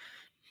so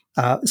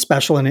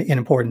special and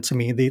important to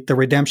me. The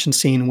redemption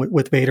scene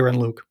with Vader and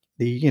Luke,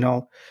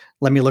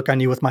 let me look on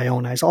you with my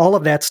own eyes. All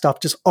of that stuff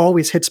just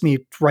always hits me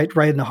right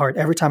in the heart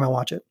every time I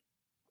watch it.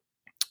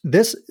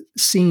 This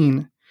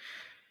scene,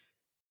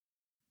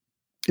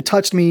 it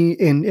touched me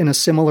in a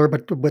similar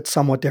but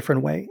somewhat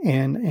different way.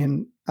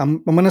 And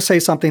I'm going to say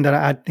something that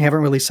I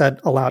haven't really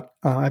said a lot.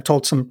 I've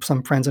told some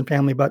friends and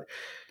family, but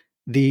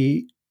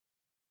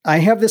I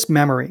have this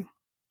memory.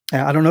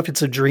 I don't know if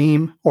it's a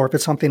dream or if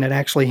it's something that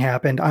actually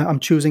happened.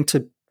 I'm choosing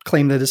to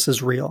claim that this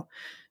is real.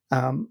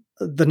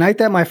 The night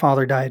that my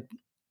father died,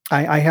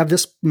 I have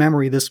this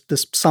memory, this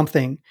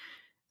something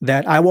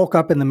that I woke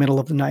up in the middle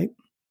of the night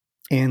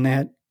and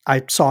that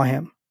I saw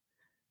him.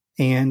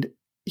 And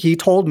he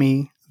told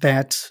me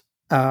that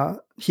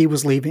he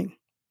was leaving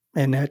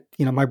and that,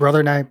 my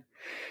brother and I,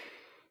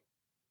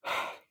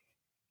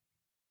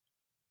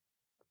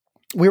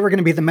 we were going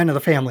to be the men of the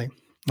family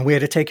and we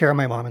had to take care of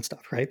my mom and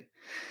stuff, right?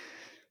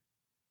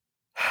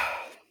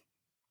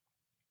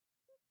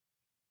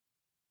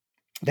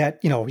 That,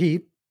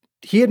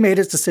 he had made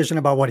his decision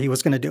about what he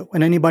was going to do.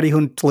 And anybody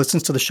who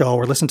listens to the show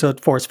or listened to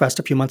Forest Fest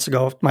a few months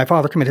ago, my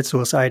father committed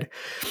suicide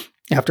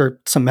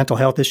after some mental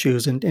health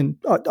issues and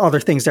other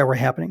things that were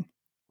happening.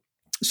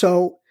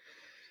 So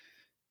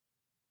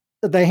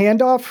the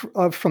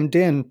handoff from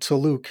Din to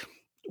Luke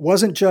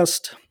wasn't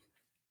just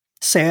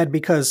sad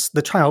because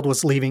the child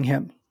was leaving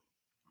him.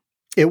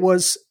 It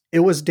was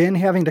Din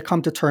having to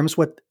come to terms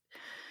with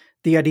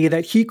the idea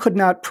that he could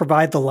not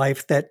provide the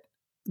life that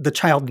the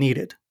child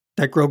needed,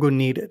 that Grogu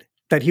needed,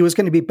 that he was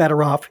going to be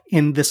better off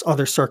in this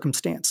other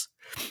circumstance.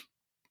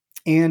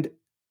 And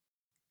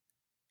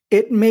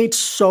it made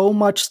so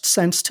much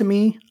sense to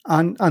me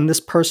on this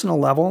personal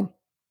level,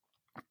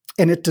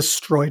 and it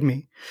destroyed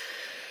me.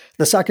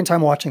 The second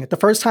time watching it, the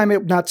first time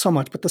it not so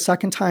much, but the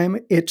second time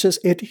it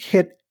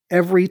hit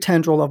every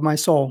tendril of my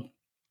soul.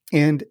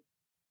 And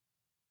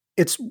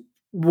it's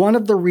one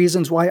of the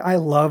reasons why I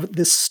love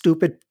this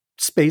stupid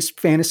space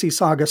fantasy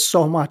saga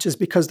so much is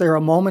because there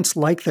are moments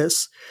like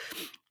this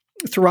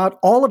throughout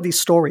all of these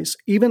stories.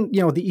 Even,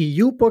 the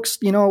EU books,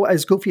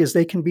 as goofy as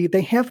they can be,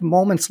 they have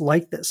moments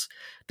like this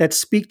that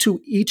speak to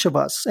each of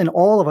us and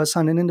all of us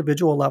on an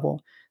individual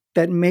level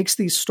that makes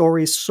these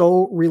stories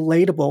so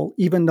relatable,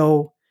 even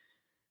though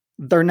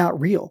they're not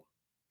real.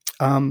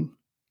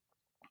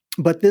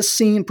 But this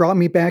scene brought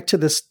me back to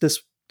this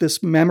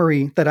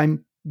memory that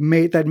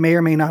that may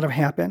or may not have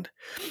happened.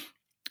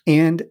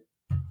 And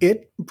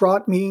it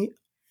brought me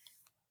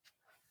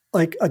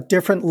like a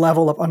different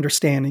level of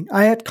understanding.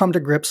 I had come to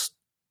grips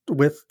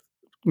with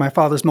my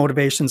father's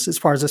motivations as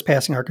far as his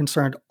passing are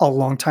concerned a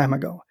long time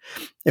ago.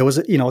 It was,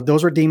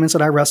 those were demons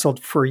that I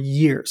wrestled for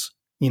years.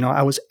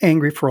 I was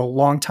angry for a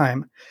long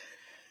time,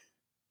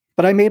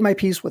 but I made my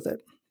peace with it.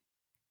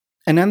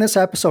 And then this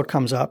episode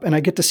comes up and I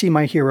get to see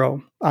my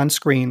hero on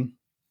screen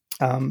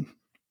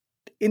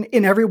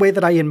in every way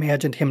that I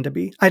imagined him to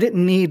be. I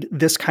didn't need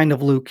this kind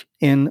of Luke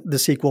in the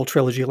sequel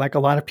trilogy like a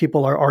lot of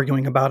people are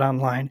arguing about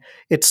online.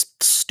 It's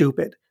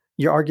stupid.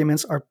 Your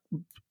arguments are,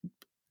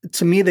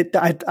 to me,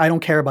 that I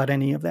don't care about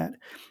any of that.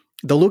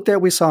 The Luke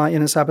that we saw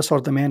in this episode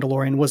of The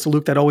Mandalorian was the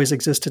Luke that always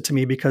existed to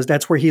me because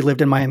that's where he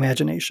lived in my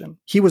imagination.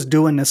 He was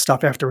doing this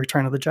stuff after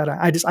Return of the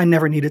Jedi. I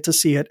never needed to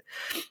see it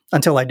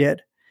until I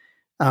did.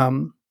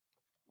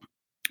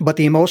 But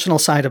the emotional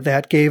side of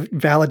that gave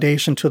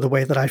validation to the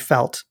way that I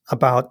felt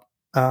about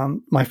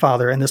my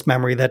father and this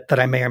memory that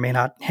I may or may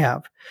not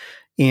have.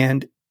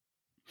 And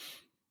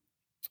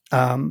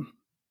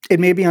it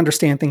made me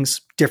understand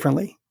things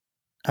differently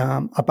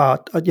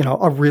about,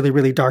 a really,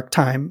 really dark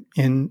time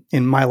in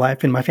my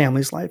life, in my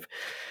family's life.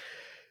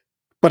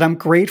 but I'm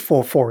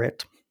grateful for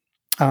it.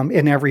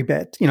 In every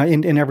bit,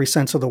 in every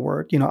sense of the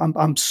word.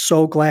 I'm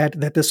so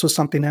glad that this was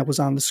something that was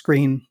on the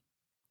screen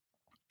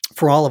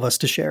for all of us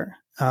to share.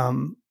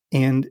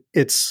 And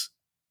it's,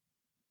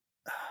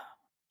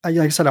 like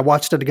I said, I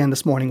watched it again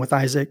this morning with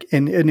Isaac,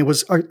 and it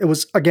was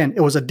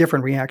a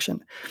different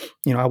reaction.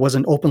 I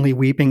wasn't openly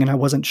weeping, and I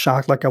wasn't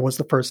shocked like I was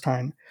the first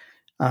time.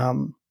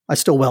 I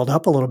still welled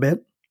up a little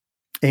bit,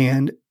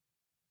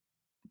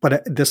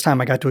 but this time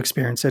I got to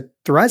experience it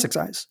through Isaac's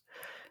eyes,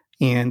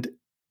 and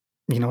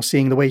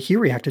seeing the way he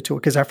reacted to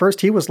it. Because at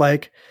first he was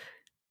like,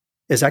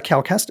 "Is that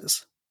Cal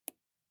Kestis?"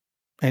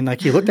 And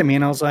like he looked at me,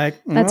 and I was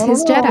like, "That's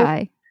his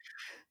Jedi."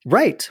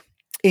 Right.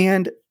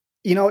 And,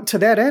 to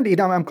that end,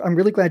 I'm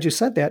really glad you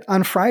said that.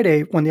 On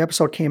Friday, when the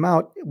episode came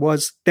out,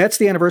 that's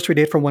the anniversary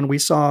date from when we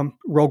saw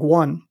Rogue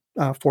One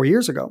 4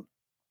 years ago.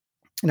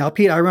 Now,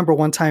 Pete, I remember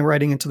one time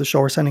writing into the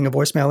show or sending a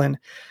voicemail in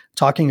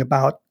talking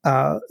about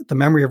the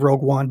memory of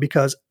Rogue One,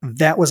 because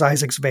that was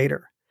Isaac's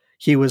Vader.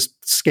 He was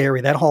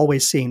scary. That hallway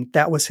scene,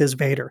 that was his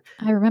Vader.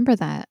 I remember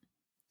that.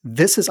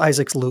 This is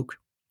Isaac's Luke.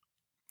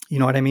 You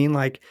know what I mean?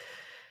 Like,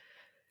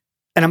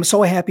 and I'm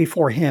so happy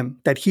for him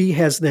that he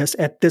has this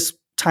at this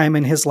time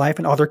in his life,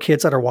 and other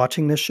kids that are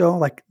watching this show.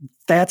 Like,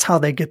 that's how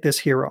they get this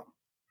hero.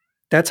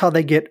 That's how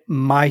they get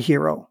my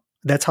hero.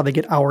 That's how they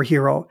get our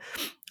hero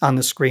on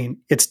the screen.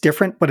 It's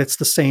different, but it's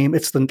the same.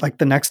 It's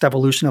the next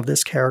evolution of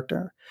this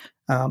character,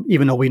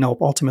 even though we know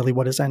ultimately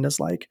what his end is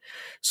like.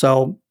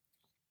 So,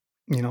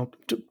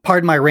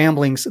 pardon my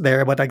ramblings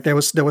there, but like there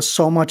was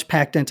so much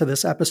packed into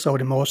this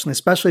episode emotionally,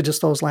 especially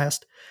just those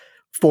last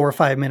 4 or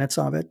 5 minutes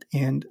of it.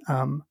 And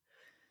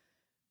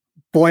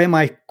boy, am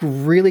I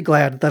really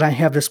glad that I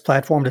have this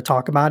platform to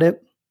talk about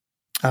it.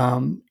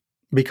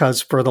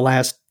 Because for the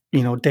last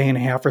day and a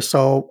half or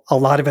so, a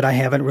lot of it I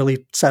haven't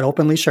really said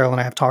openly. Cheryl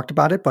and I have talked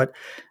about it, but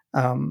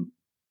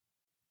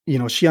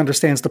she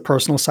understands the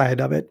personal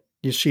side of it.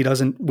 She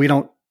doesn't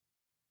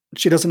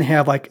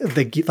have like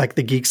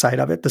the geek side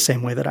of it the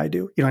same way that I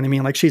do. You know what I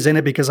mean? Like, she's in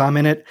it because I'm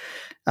in it.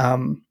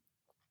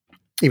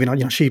 Even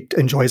though, she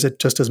enjoys it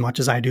just as much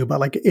as I do,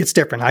 but like, it's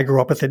different. I grew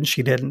up with it and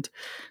she didn't.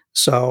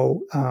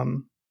 So,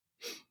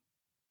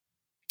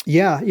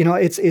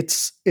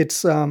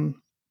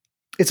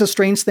 it's a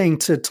strange thing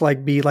to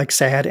like be like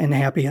sad and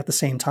happy at the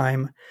same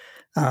time.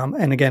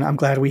 And again, I'm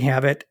glad we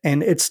have it.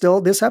 And it's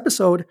still, this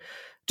episode,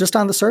 just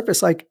on the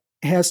surface, like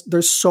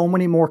there's so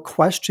many more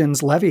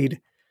questions levied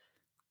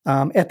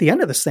at the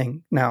end of this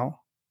thing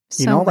now.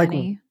 Like,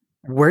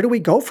 where do we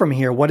go from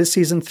here? What is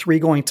season 3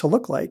 going to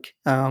look like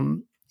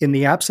in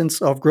the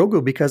absence of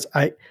Grogu? Because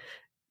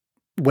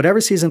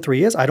whatever season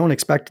 3 is, I don't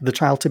expect the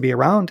child to be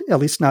around, at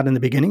least not in the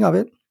beginning of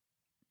it.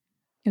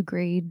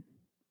 Agreed.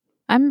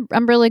 I'm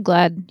really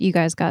glad you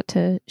guys got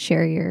to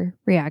share your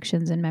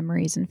reactions and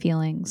memories and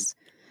feelings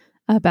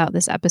about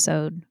this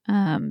episode,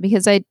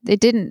 because it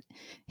didn't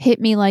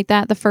hit me like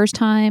that the first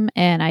time,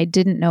 and I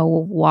didn't know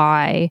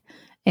why.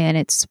 And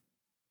it's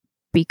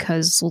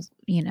because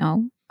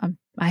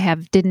I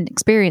didn't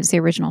experience the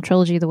original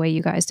trilogy the way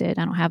you guys did.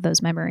 I don't have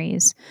those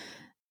memories.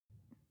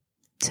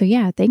 So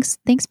yeah, thanks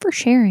for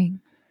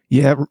sharing.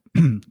 Yeah.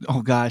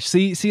 Oh gosh.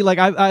 See, like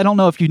I don't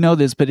know if you know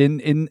this, but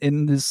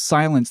in this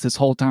silence this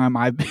whole time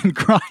I've been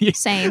crying.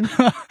 Same.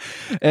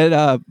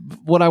 And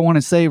what I want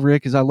to say,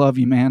 Rick, is I love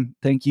you, man.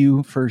 Thank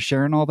you for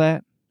sharing all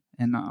that.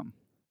 And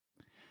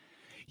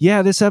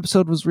yeah, this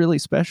episode was really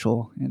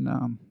special.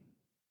 And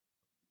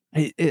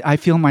I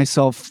feel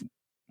myself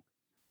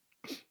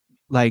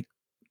like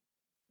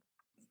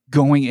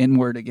going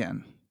inward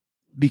again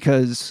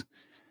because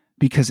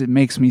it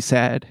makes me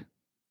sad.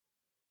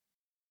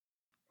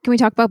 Can we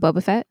talk about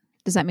Boba Fett?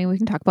 Does that mean we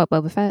can talk about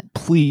Boba Fett?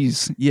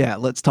 Please. Yeah,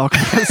 let's talk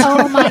about this.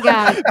 Oh my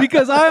God.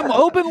 Because I'm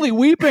openly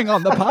weeping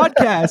on the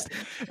podcast.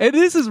 And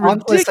this is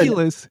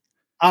ridiculous.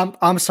 Listen,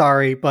 I'm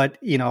sorry, but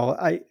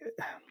I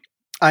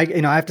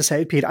have to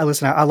say, Pete, I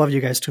love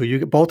you guys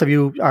too. Both of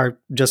you are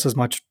just as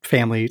much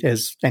family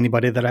as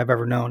anybody that I've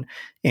ever known.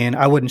 And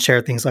I wouldn't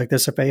share things like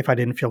this if I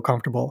didn't feel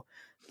comfortable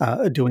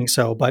doing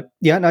so. But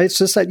yeah, no, it's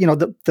just that,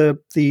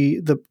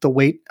 the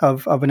weight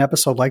of an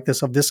episode like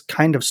this, of this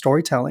kind of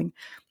storytelling,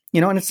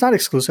 and it's not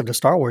exclusive to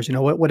Star Wars,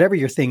 whatever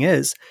your thing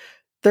is,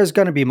 there's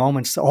going to be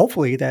moments,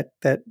 hopefully, that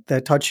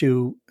touch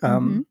you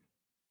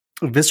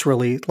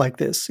viscerally like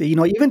this,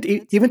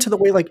 even to the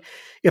way, like,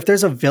 if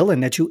there's a villain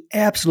that you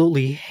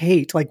absolutely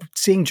hate, like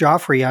seeing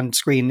Joffrey on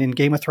screen in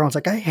Game of Thrones,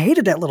 like, I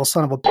hated that little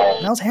son of a bitch,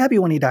 and I was happy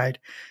when he died.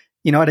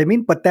 You know what I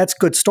mean? But that's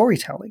good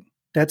storytelling.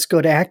 That's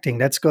good acting.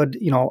 That's good,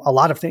 a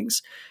lot of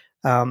things.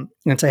 And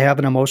to have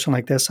an emotion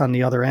like this on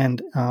the other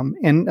end.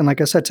 And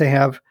like I said, to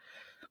have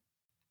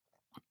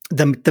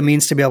the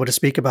means to be able to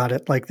speak about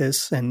it like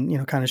this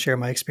and, kind of share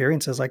my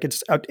experiences, like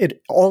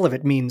all of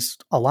it means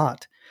a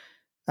lot.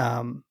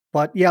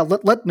 But yeah,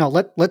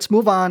 let's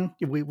move on.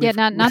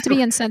 Not to be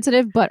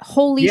insensitive, but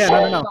holy shit.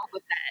 No.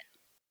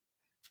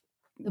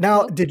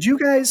 Now, did you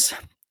guys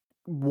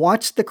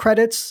watch the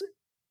credits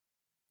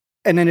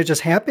and then it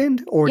just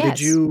happened, or yes. did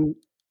you?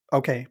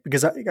 Okay,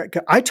 because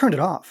I turned it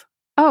off.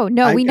 Oh,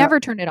 no, we never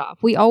turn it off.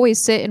 We always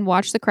sit and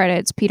watch the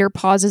credits. Peter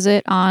pauses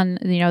it on,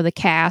 the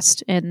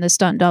cast and the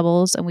stunt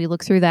doubles, and we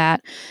look through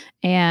that.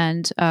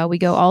 And we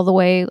go all the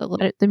way,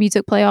 let the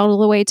music play all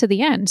the way to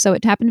the end. So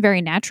it happened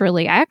very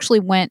naturally. I actually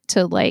went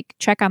to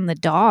check on the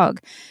dog,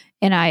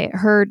 and I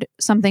heard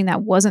something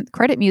that wasn't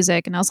credit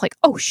music, and I was like,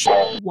 oh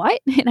shit,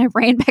 what? And I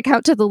ran back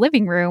out to the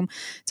living room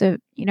to,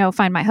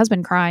 find my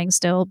husband crying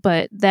still.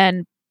 But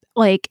then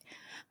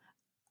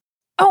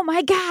oh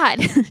my God,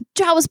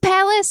 Jabba's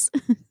palace.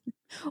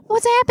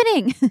 What's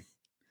happening?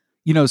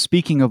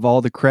 Speaking of all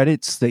the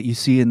credits that you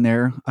see in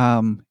there,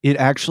 it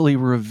actually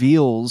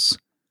reveals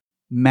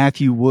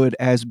Matthew Wood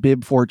as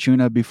Bib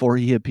Fortuna before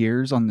he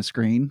appears on the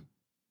screen.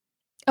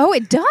 Oh,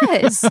 it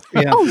does.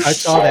 Yeah, I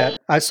saw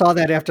that. I saw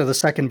that after the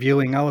second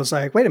viewing. I was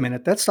like, wait a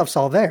minute, that stuff's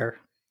all there.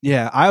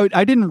 Yeah,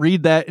 I didn't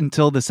read that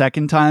until the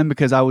second time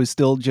because I was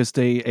still just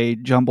a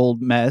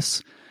jumbled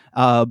mess.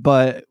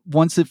 But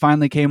once it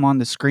finally came on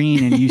the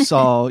screen and you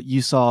saw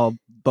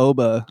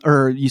Boba,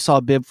 or you saw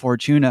Bib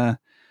Fortuna,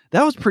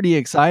 that was pretty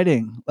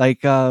exciting.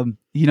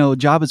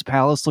 Jabba's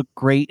palace looked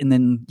great, and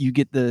then you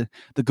get the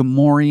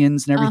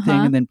Gamorreans and everything,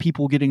 and then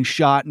people getting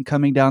shot and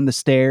coming down the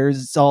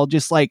stairs. It's all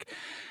just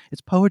it's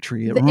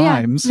poetry. It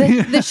rhymes.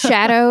 The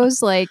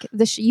shadows,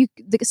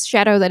 the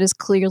shadow that is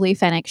clearly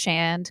Fennec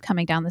Shand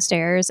coming down the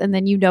stairs, and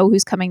then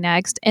who's coming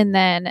next, and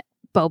then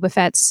Boba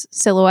Fett's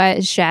silhouette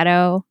is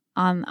shadow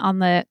on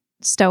the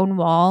stone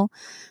wall.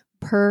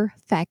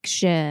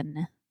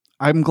 Perfection.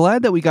 I'm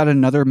glad that we got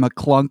another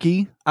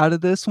McClunky out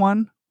of this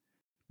one,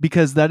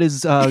 because that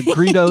is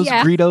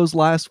Greedo's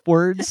last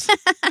words.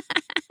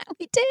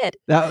 We did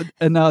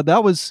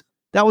that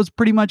was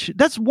pretty much,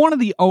 that's one of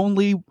the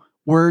only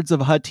words of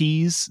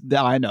Huttese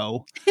that I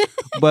know.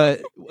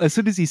 But as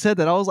soon as he said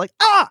that, I was like,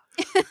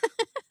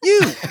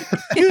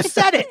 you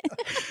said it.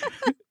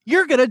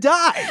 You're gonna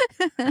die.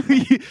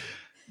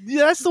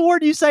 That's the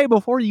word you say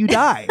before you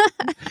die.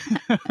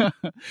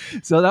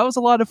 So that was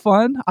a lot of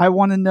fun. I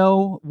want to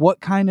know what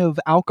kind of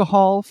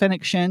alcohol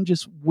Fennec Shen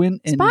just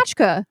went in.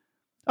 Spotchka.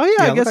 Oh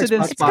yeah, I guess it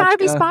is. It's gotta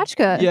be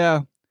Spotchka.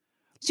 Yeah.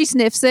 She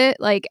sniffs it.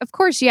 Of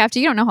course you have to.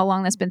 You don't know how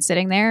long that's been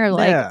sitting there,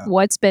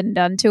 what's been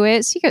done to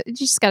it. So you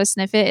just got to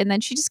sniff it, and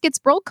then she just gets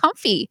real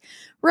comfy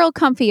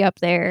up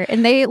there.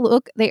 And they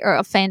are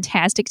a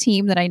fantastic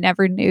team that I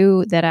never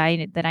knew that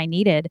I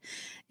needed.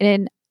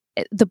 And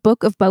the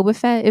book of Boba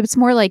Fett, it's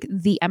more like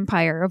the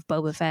empire of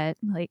Boba Fett.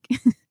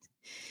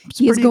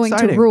 He is going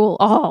to rule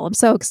all. I'm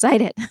so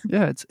excited.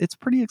 Yeah, it's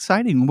pretty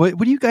exciting. What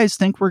do you guys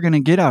think we're going to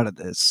get out of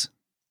this?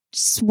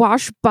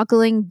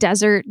 Swashbuckling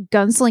desert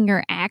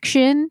gunslinger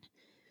action,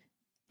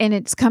 and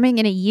it's coming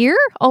in a year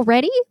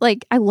already.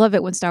 I love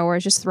it when Star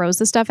Wars just throws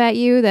the stuff at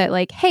you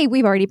that hey,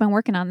 we've already been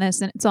working on this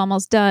and it's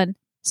almost done.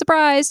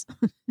 Surprise.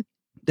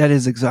 That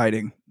is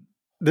exciting.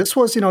 This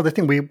was, the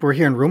thing, we were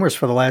hearing rumors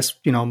for the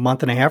last,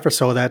 month and a half or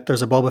so that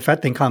there's a Boba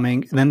Fett thing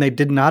coming, and then they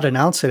did not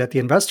announce it at the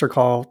investor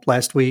call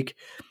last week.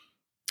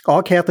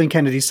 All Kathleen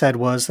Kennedy said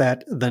was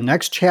that the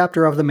next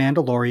chapter of The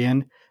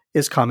Mandalorian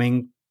is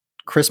coming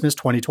Christmas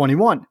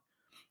 2021.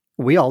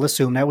 We all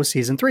assumed that was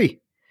season 3.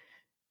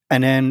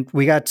 And then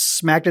we got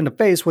smacked in the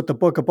face with the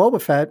book of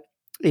Boba Fett,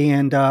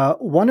 and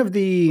one of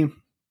the,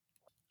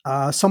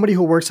 somebody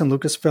who works in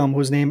Lucasfilm,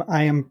 whose name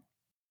I am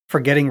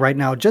forgetting right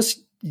now,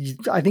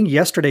 I think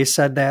yesterday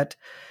said that,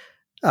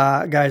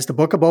 guys, the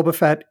book of Boba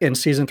Fett and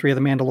season 3 of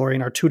The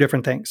Mandalorian are two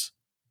different things.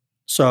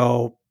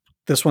 So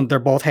this one, they're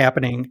both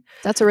happening.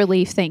 That's a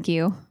relief. Thank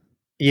you.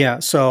 Yeah.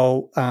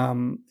 So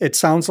it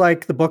sounds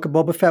like the book of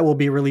Boba Fett will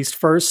be released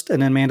first,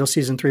 and then Mando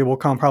season 3 will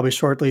come probably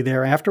shortly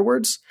there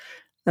afterwards.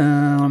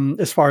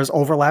 As far as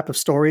overlap of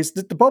stories,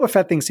 the Boba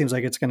Fett thing seems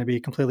like it's going to be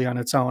completely on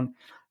its own.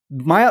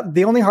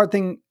 The only hard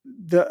thing,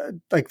 the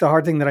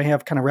hard thing that I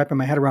have kind of wrapping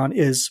my head around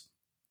is,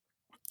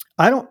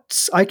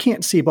 I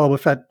can't see Boba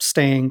Fett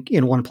staying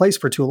in one place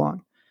for too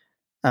long.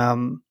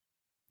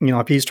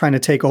 If he's trying to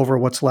take over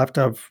what's left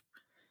of,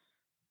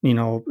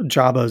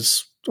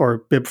 Jabba's or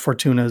Bib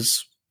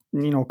Fortuna's,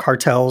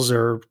 cartels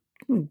or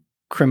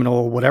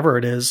criminal, whatever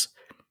it is,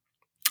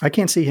 I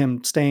can't see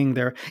him staying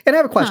there. And I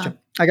have a question.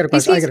 I got a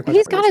question.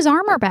 He's got his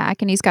armor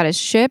back, and he's got his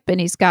ship, and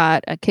he's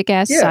got a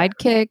kick-ass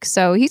sidekick.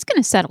 So he's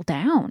going to settle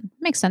down.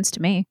 Makes sense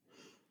to me.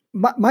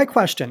 My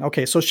question.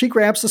 Okay. So she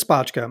grabs the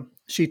spotchka.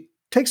 She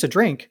takes a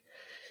drink.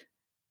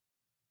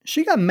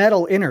 She got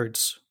metal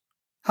innards.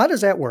 How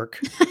does that work?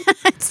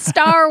 It's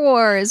Star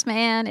Wars,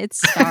 man.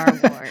 It's Star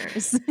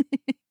Wars.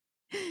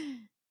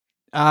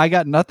 I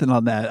got nothing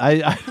on that.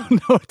 I don't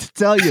know what to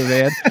tell you,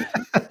 man.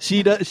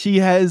 She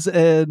has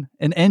an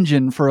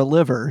engine for a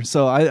liver,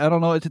 so I don't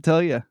know what to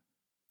tell you.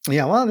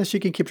 Yeah, well, then she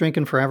can keep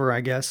drinking forever, I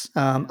guess.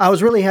 I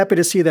was really happy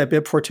to see that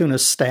Bib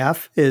Fortuna's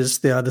staff is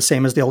the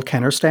same as the old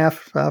Kenner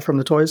staff from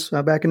the toys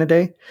back in the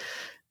day.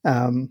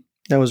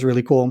 That was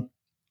really cool.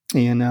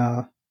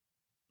 And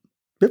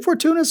Bib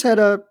Fortuna's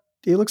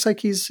he looks like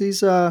he's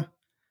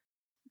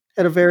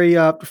had a very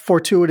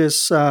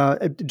fortuitous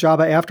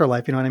Jabba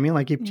afterlife. You know what I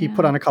mean? He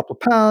put on a couple of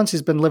pounds.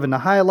 He's been living the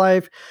high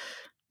life.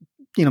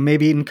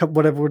 Maybe eating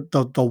whatever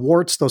the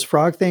warts, those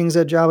frog things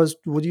that Jabba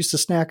would used to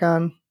snack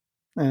on.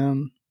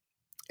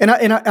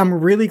 I'm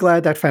really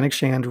glad that Fennec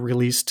Shand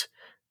released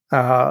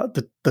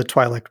the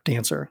Twi'lek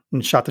dancer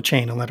and shot the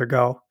chain and let her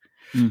go.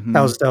 Mhm.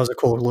 That was a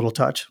cool little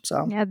touch.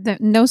 So Yeah,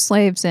 no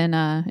slaves in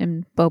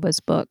Boba's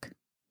book.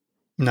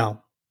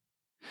 no.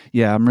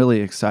 Yeah, I'm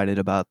really excited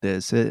about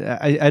this.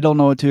 I don't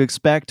know what to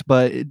expect,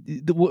 but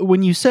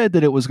when you said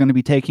that it was going to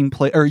be taking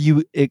place, or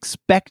you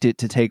expect it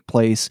to take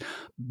place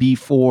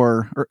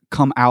before or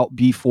come out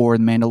before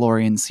The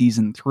Mandalorian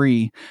season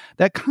 3,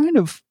 that kind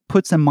of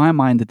puts in my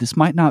mind that this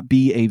might not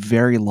be a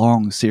very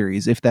long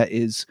series if that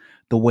is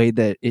the way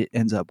that it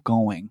ends up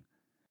going.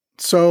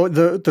 So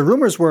the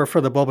rumors were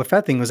for the Boba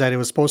Fett thing was that it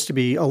was supposed to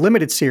be a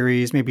limited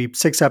series, maybe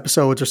 6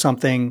 episodes or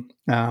something.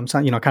 So,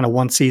 kind of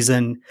one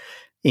season.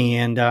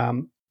 And,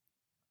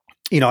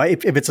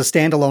 if it's a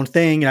standalone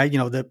thing,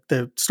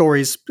 the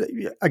stories,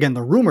 again,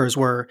 the rumors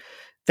were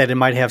that it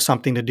might have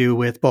something to do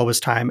with Boba's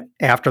time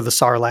after the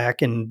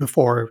Sarlacc and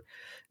before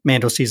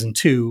Mando season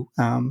 2.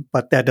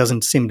 But that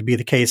doesn't seem to be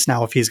the case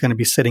now if he's going to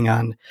be sitting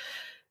on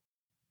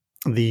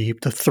the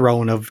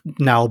throne of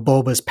now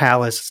Boba's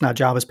palace. It's not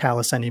Jabba's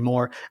palace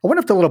anymore. I wonder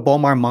if the little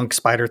Bomar monk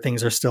spider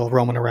things are still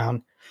roaming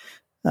around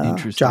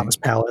Jabba's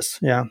palace.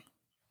 Yeah.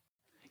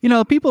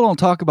 People don't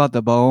talk about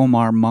the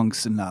Bomar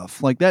monks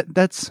enough. Like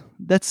that's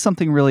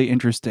something really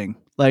interesting.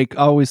 Like I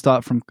always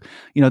thought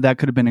that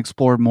could have been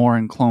explored more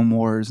in Clone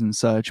Wars and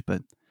such,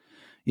 but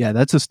yeah,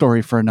 that's a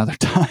story for another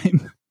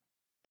time.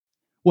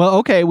 Well,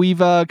 okay, we've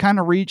kind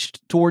of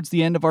reached towards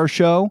the end of our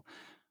show.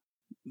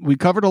 We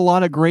covered a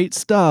lot of great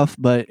stuff,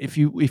 but if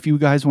you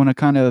guys want to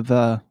kind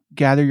of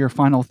gather your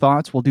final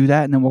thoughts, we'll do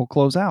that and then we'll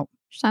close out.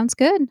 Sounds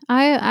good.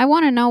 I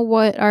want to know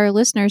what our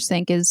listeners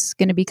think is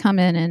going to be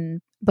coming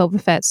in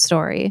Boba Fett's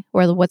story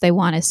or what they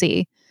want to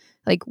see.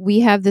 Like, we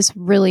have this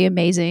really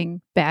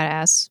amazing,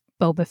 badass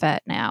Boba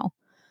Fett now.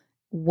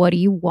 What do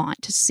you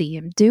want to see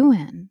him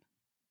doing?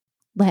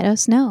 Let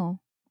us know.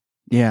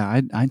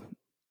 Yeah, I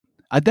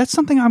that's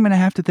something I'm going to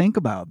have to think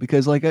about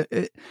because, like,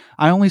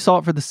 I only saw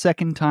it for the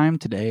second time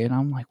today, and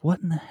I'm like, what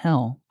in the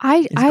hell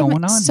is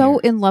going on so here?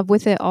 in love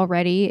with it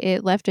already.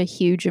 It left a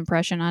huge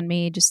impression on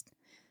me. Just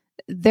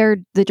their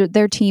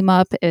team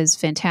up is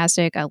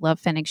fantastic. I love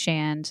Fennec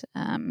Shand.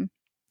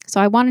 So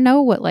I want to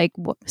know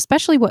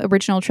especially what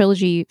original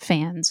trilogy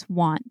fans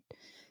want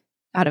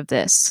out of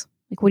this.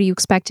 Like, what are you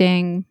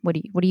expecting? What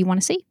do you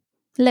want to see?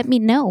 Let me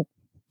know.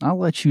 I'll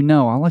let you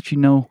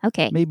know.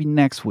 Okay. Maybe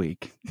next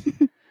week.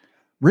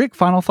 Rick,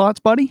 final thoughts,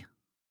 buddy?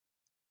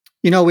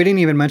 We didn't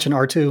even mention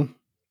R2.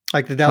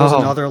 Like that was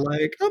another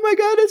like, oh my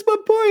God, it's my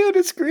boy on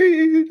the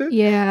screen.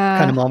 Yeah.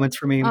 Kind of moments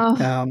for me.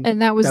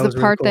 And that was the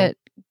really part cool. that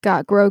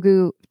got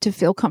Grogu to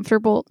feel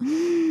comfortable.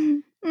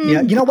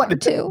 Yeah, you know what?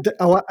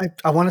 R2.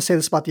 I want to say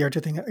this about the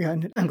R2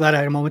 thing. I'm glad I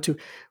had a moment too.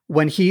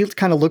 When he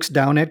kind of looks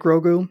down at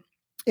Grogu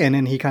and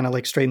then he kind of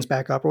like straightens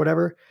back up or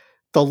whatever,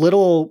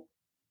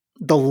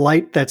 the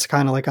light that's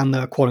kind of like on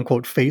the quote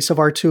unquote face of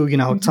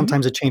R2,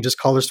 sometimes it changes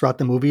colors throughout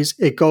the movies.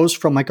 It goes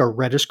from like a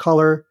reddish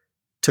color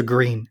to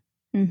green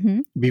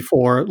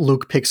before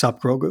Luke picks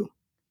up Grogu.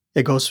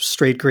 It goes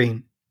straight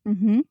green.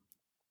 Mm-hmm.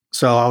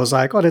 So I was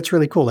like, oh, that's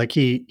really cool. Like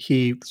he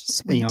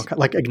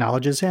like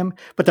acknowledges him.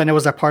 But then there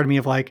was that part of me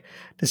of like,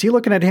 is he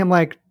looking at him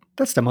like,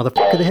 that's the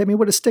motherfucker that hit me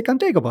with a stick on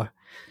Dagobah?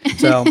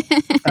 So,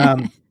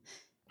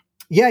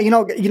 yeah,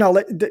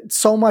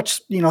 so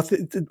much,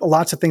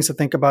 lots of things to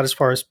think about as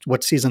far as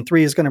what season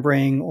 3 is going to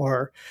bring,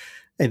 or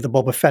the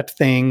Boba Fett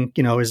thing.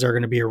 Is there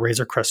going to be a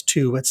Razor Crest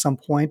 2 at some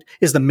point?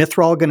 Is the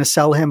Mythrol going to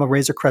sell him a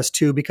Razor Crest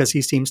 2 because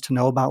he seems to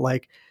know about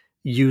like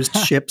used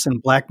ships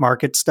and black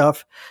market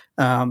stuff?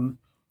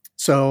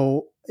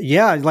 So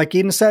yeah, like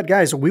Eden said,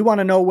 guys, we want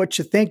to know what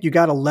you think. You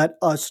got to let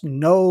us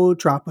know.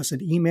 Drop us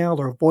an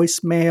email or a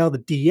voicemail, the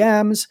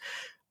DMs,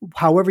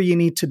 however you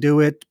need to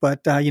do it.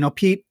 But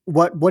Pete,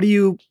 what are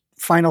you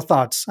final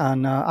thoughts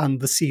on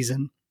the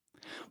season?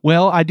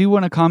 Well, I do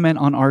want to comment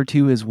on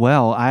R2 as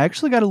well. I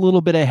actually got a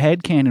little bit of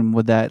headcanon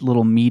with that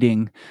little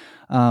meeting,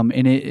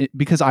 and it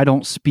because I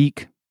don't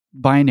speak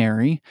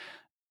binary.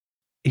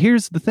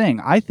 Here's the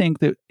thing: I think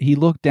that he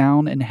looked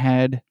down and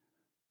had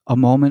a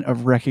moment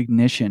of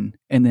recognition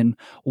and then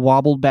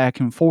wobbled back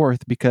and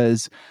forth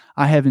because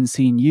I haven't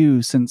seen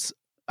you since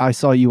I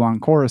saw you on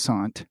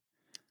Coruscant.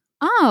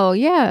 Oh,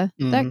 yeah.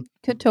 That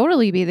could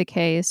totally be the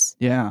case.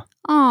 Yeah.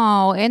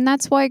 Oh, and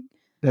that's why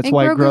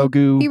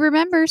Grogu he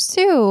remembers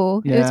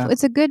too. Yeah.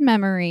 It's a good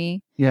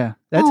memory. Yeah.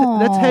 That's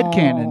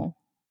headcanon.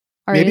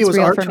 Maybe it was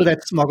R2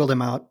 that smuggled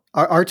him out.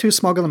 R2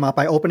 smuggled him out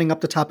by opening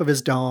up the top of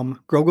his dome.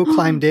 Grogu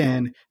climbed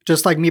in,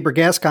 just like Meeber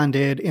Gascon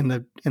did in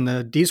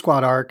the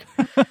D-Squad arc.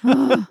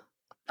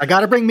 I got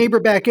to bring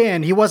Meeber back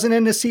in. He wasn't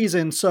in this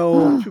season,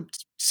 so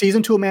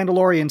season 2 of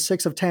Mandalorian,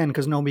 6 of 10,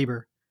 because no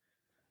Meeber.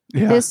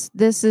 Yeah.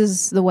 This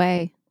is the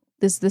way.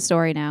 this is the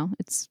story now.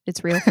 It's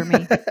real for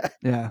me.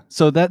 Yeah.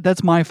 So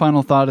that's my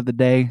final thought of the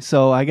day.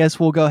 So I guess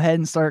we'll go ahead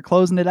and start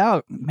closing it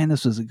out. Man,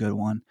 this was a good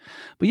one.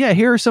 But yeah,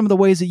 here are some of the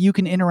ways that you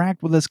can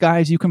interact with us,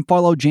 guys. You can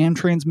follow Jam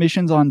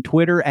Transmissions on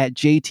Twitter at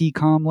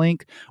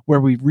JTComlink, where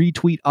we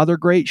retweet other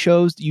great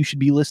shows that you should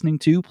be listening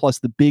to, plus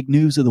the big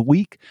news of the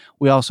week.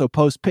 We also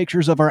post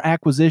pictures of our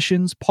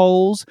acquisitions,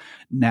 polls,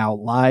 now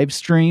live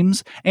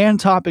streams, and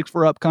topics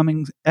for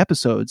upcoming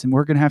episodes. And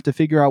we're going to have to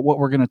figure out what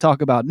we're going to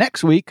talk about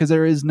next week because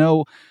there is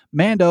no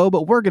Mando,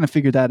 but we're going to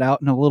figure that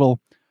out in a little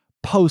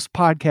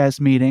post-podcast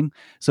meeting.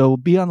 So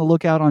be on the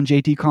lookout on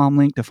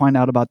JTComlink to find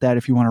out about that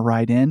if you want to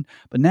write in.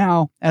 But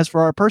now, as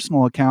for our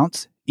personal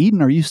accounts,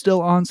 Eden, are you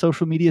still on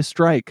social media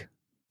strike?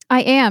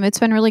 I am. It's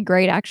been really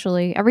great,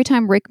 actually. Every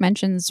time Rick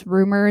mentions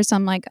rumors,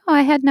 I'm like, oh,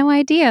 I had no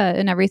idea.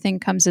 And everything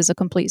comes as a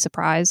complete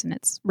surprise, and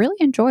it's really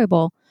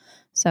enjoyable.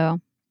 So,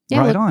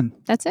 yeah. Right on.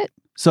 That's it.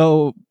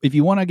 So if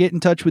you want to get in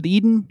touch with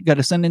Eden, you got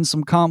to send in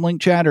some Comlink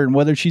chatter, and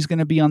whether she's going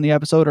to be on the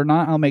episode or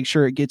not, I'll make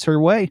sure it gets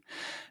her way.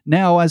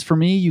 Now, as for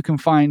me, you can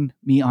find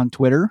me on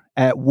Twitter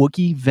at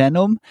Wookie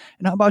Venom.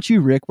 And how about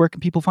you, Rick? Where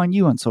can people find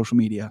you on social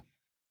media?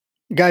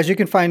 Guys, you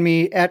can find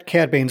me at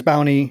Cad Bane's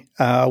Bounty,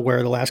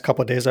 where the last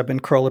couple of days I've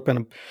been curled up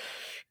on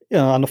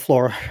the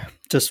floor,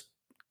 just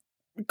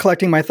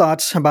collecting my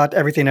thoughts about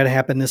everything that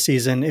happened this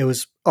season. It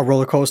was a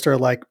roller coaster,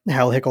 like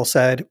Hal Hickel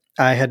said.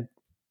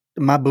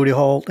 My booty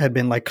hole had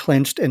been like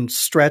clenched and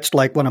stretched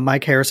like one of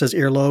Mike Harris's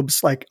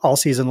earlobes, like all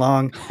season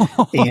long.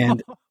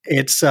 And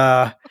it's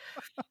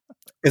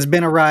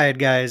been a ride,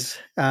 guys.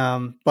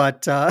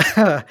 But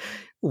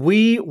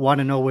we want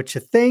to know what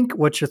you think,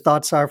 what your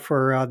thoughts are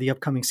for the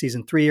upcoming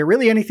season 3, or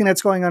really anything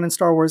that's going on in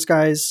Star Wars,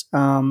 guys.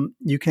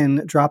 You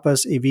can drop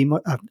us a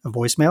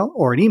voicemail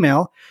or an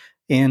email.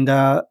 And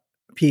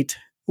Pete,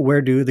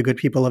 where do the good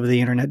people of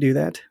the internet do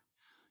that?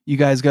 You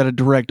guys got to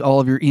direct all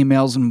of your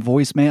emails and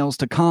voicemails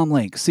to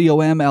Comlink,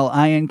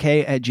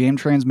 COMLINK at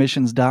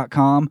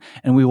jamtransmissions.com,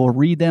 and we will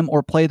read them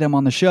or play them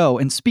on the show.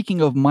 And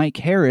speaking of Mike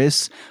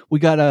Harris, we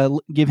got to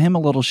give him a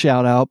little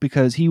shout out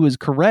because he was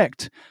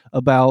correct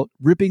about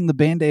ripping the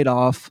Band-Aid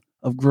off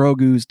of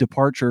Grogu's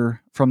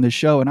departure from the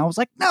show. And I was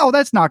like, no,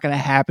 that's not going to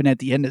happen at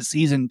the end of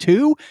season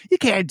 2. You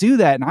can't do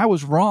that. And I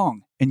was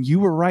wrong. And you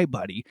were right,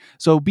 buddy.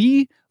 So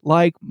be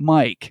like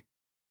Mike.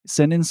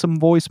 Send in some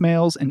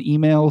voicemails and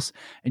emails,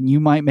 and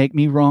you might make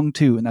me wrong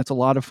too. And that's a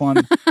lot of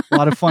fun. A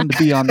lot of fun to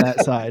be on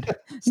that side.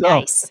 So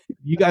Nice. if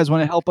you guys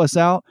want to help us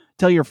out,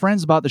 tell your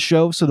friends about the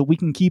show so that we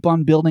can keep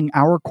on building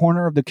our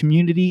corner of the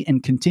community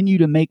and continue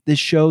to make this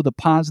show the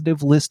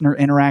positive listener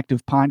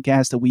interactive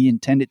podcast that we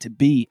intend it to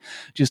be.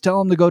 Just tell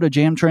them to go to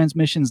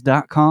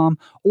jamtransmissions.com,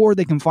 or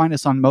they can find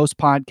us on most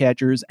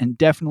podcatchers and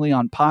definitely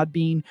on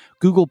Podbean,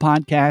 Google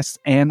Podcasts,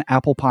 and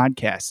Apple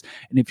Podcasts.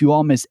 And if you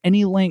all miss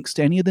any links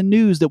to any of the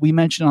news that we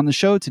mentioned on the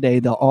show today,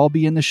 they'll all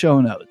be in the show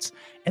notes.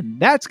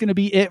 And that's going to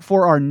be it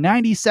for our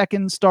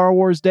 92nd Star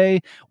Wars Day.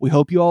 We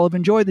hope you all have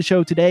enjoyed the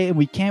show today, and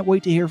we can't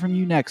wait to hear from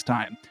you next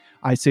time.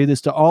 I say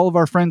this to all of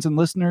our friends and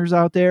listeners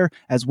out there,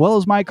 as well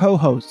as my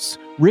co-hosts,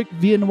 Rick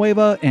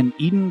Villanueva and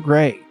Eden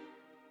Gray.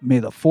 May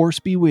the Force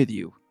be with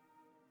you.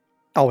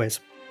 Always.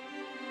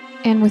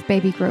 And with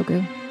baby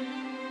Grogu.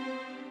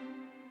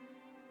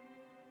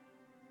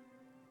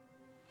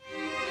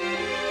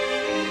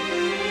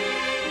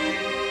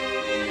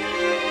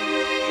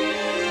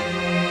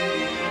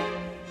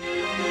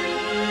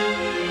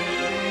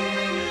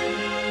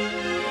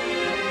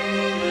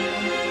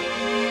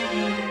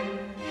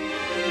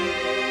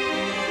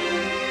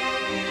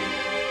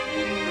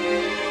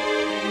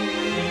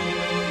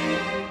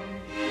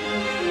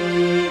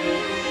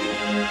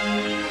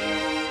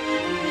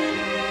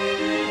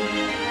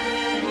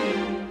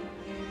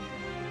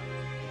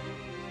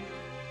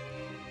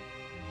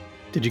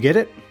 Did you get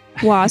it?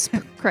 Wasp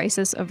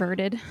crisis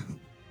averted.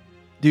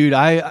 Dude,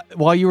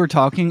 while you were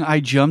talking, I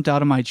jumped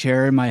out of my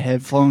chair and my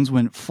headphones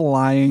went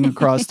flying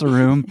across the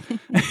room.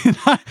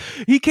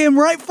 He came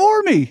right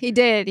for me. He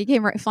did. He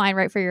came flying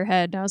right for your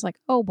head. And I was like,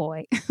 oh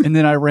boy. And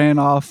then I ran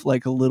off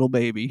like a little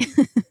baby.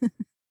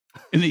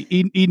 And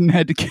Eden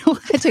had to kill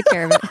it. I took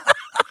care of it.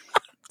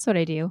 That's what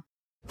I do.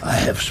 I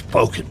have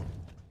spoken.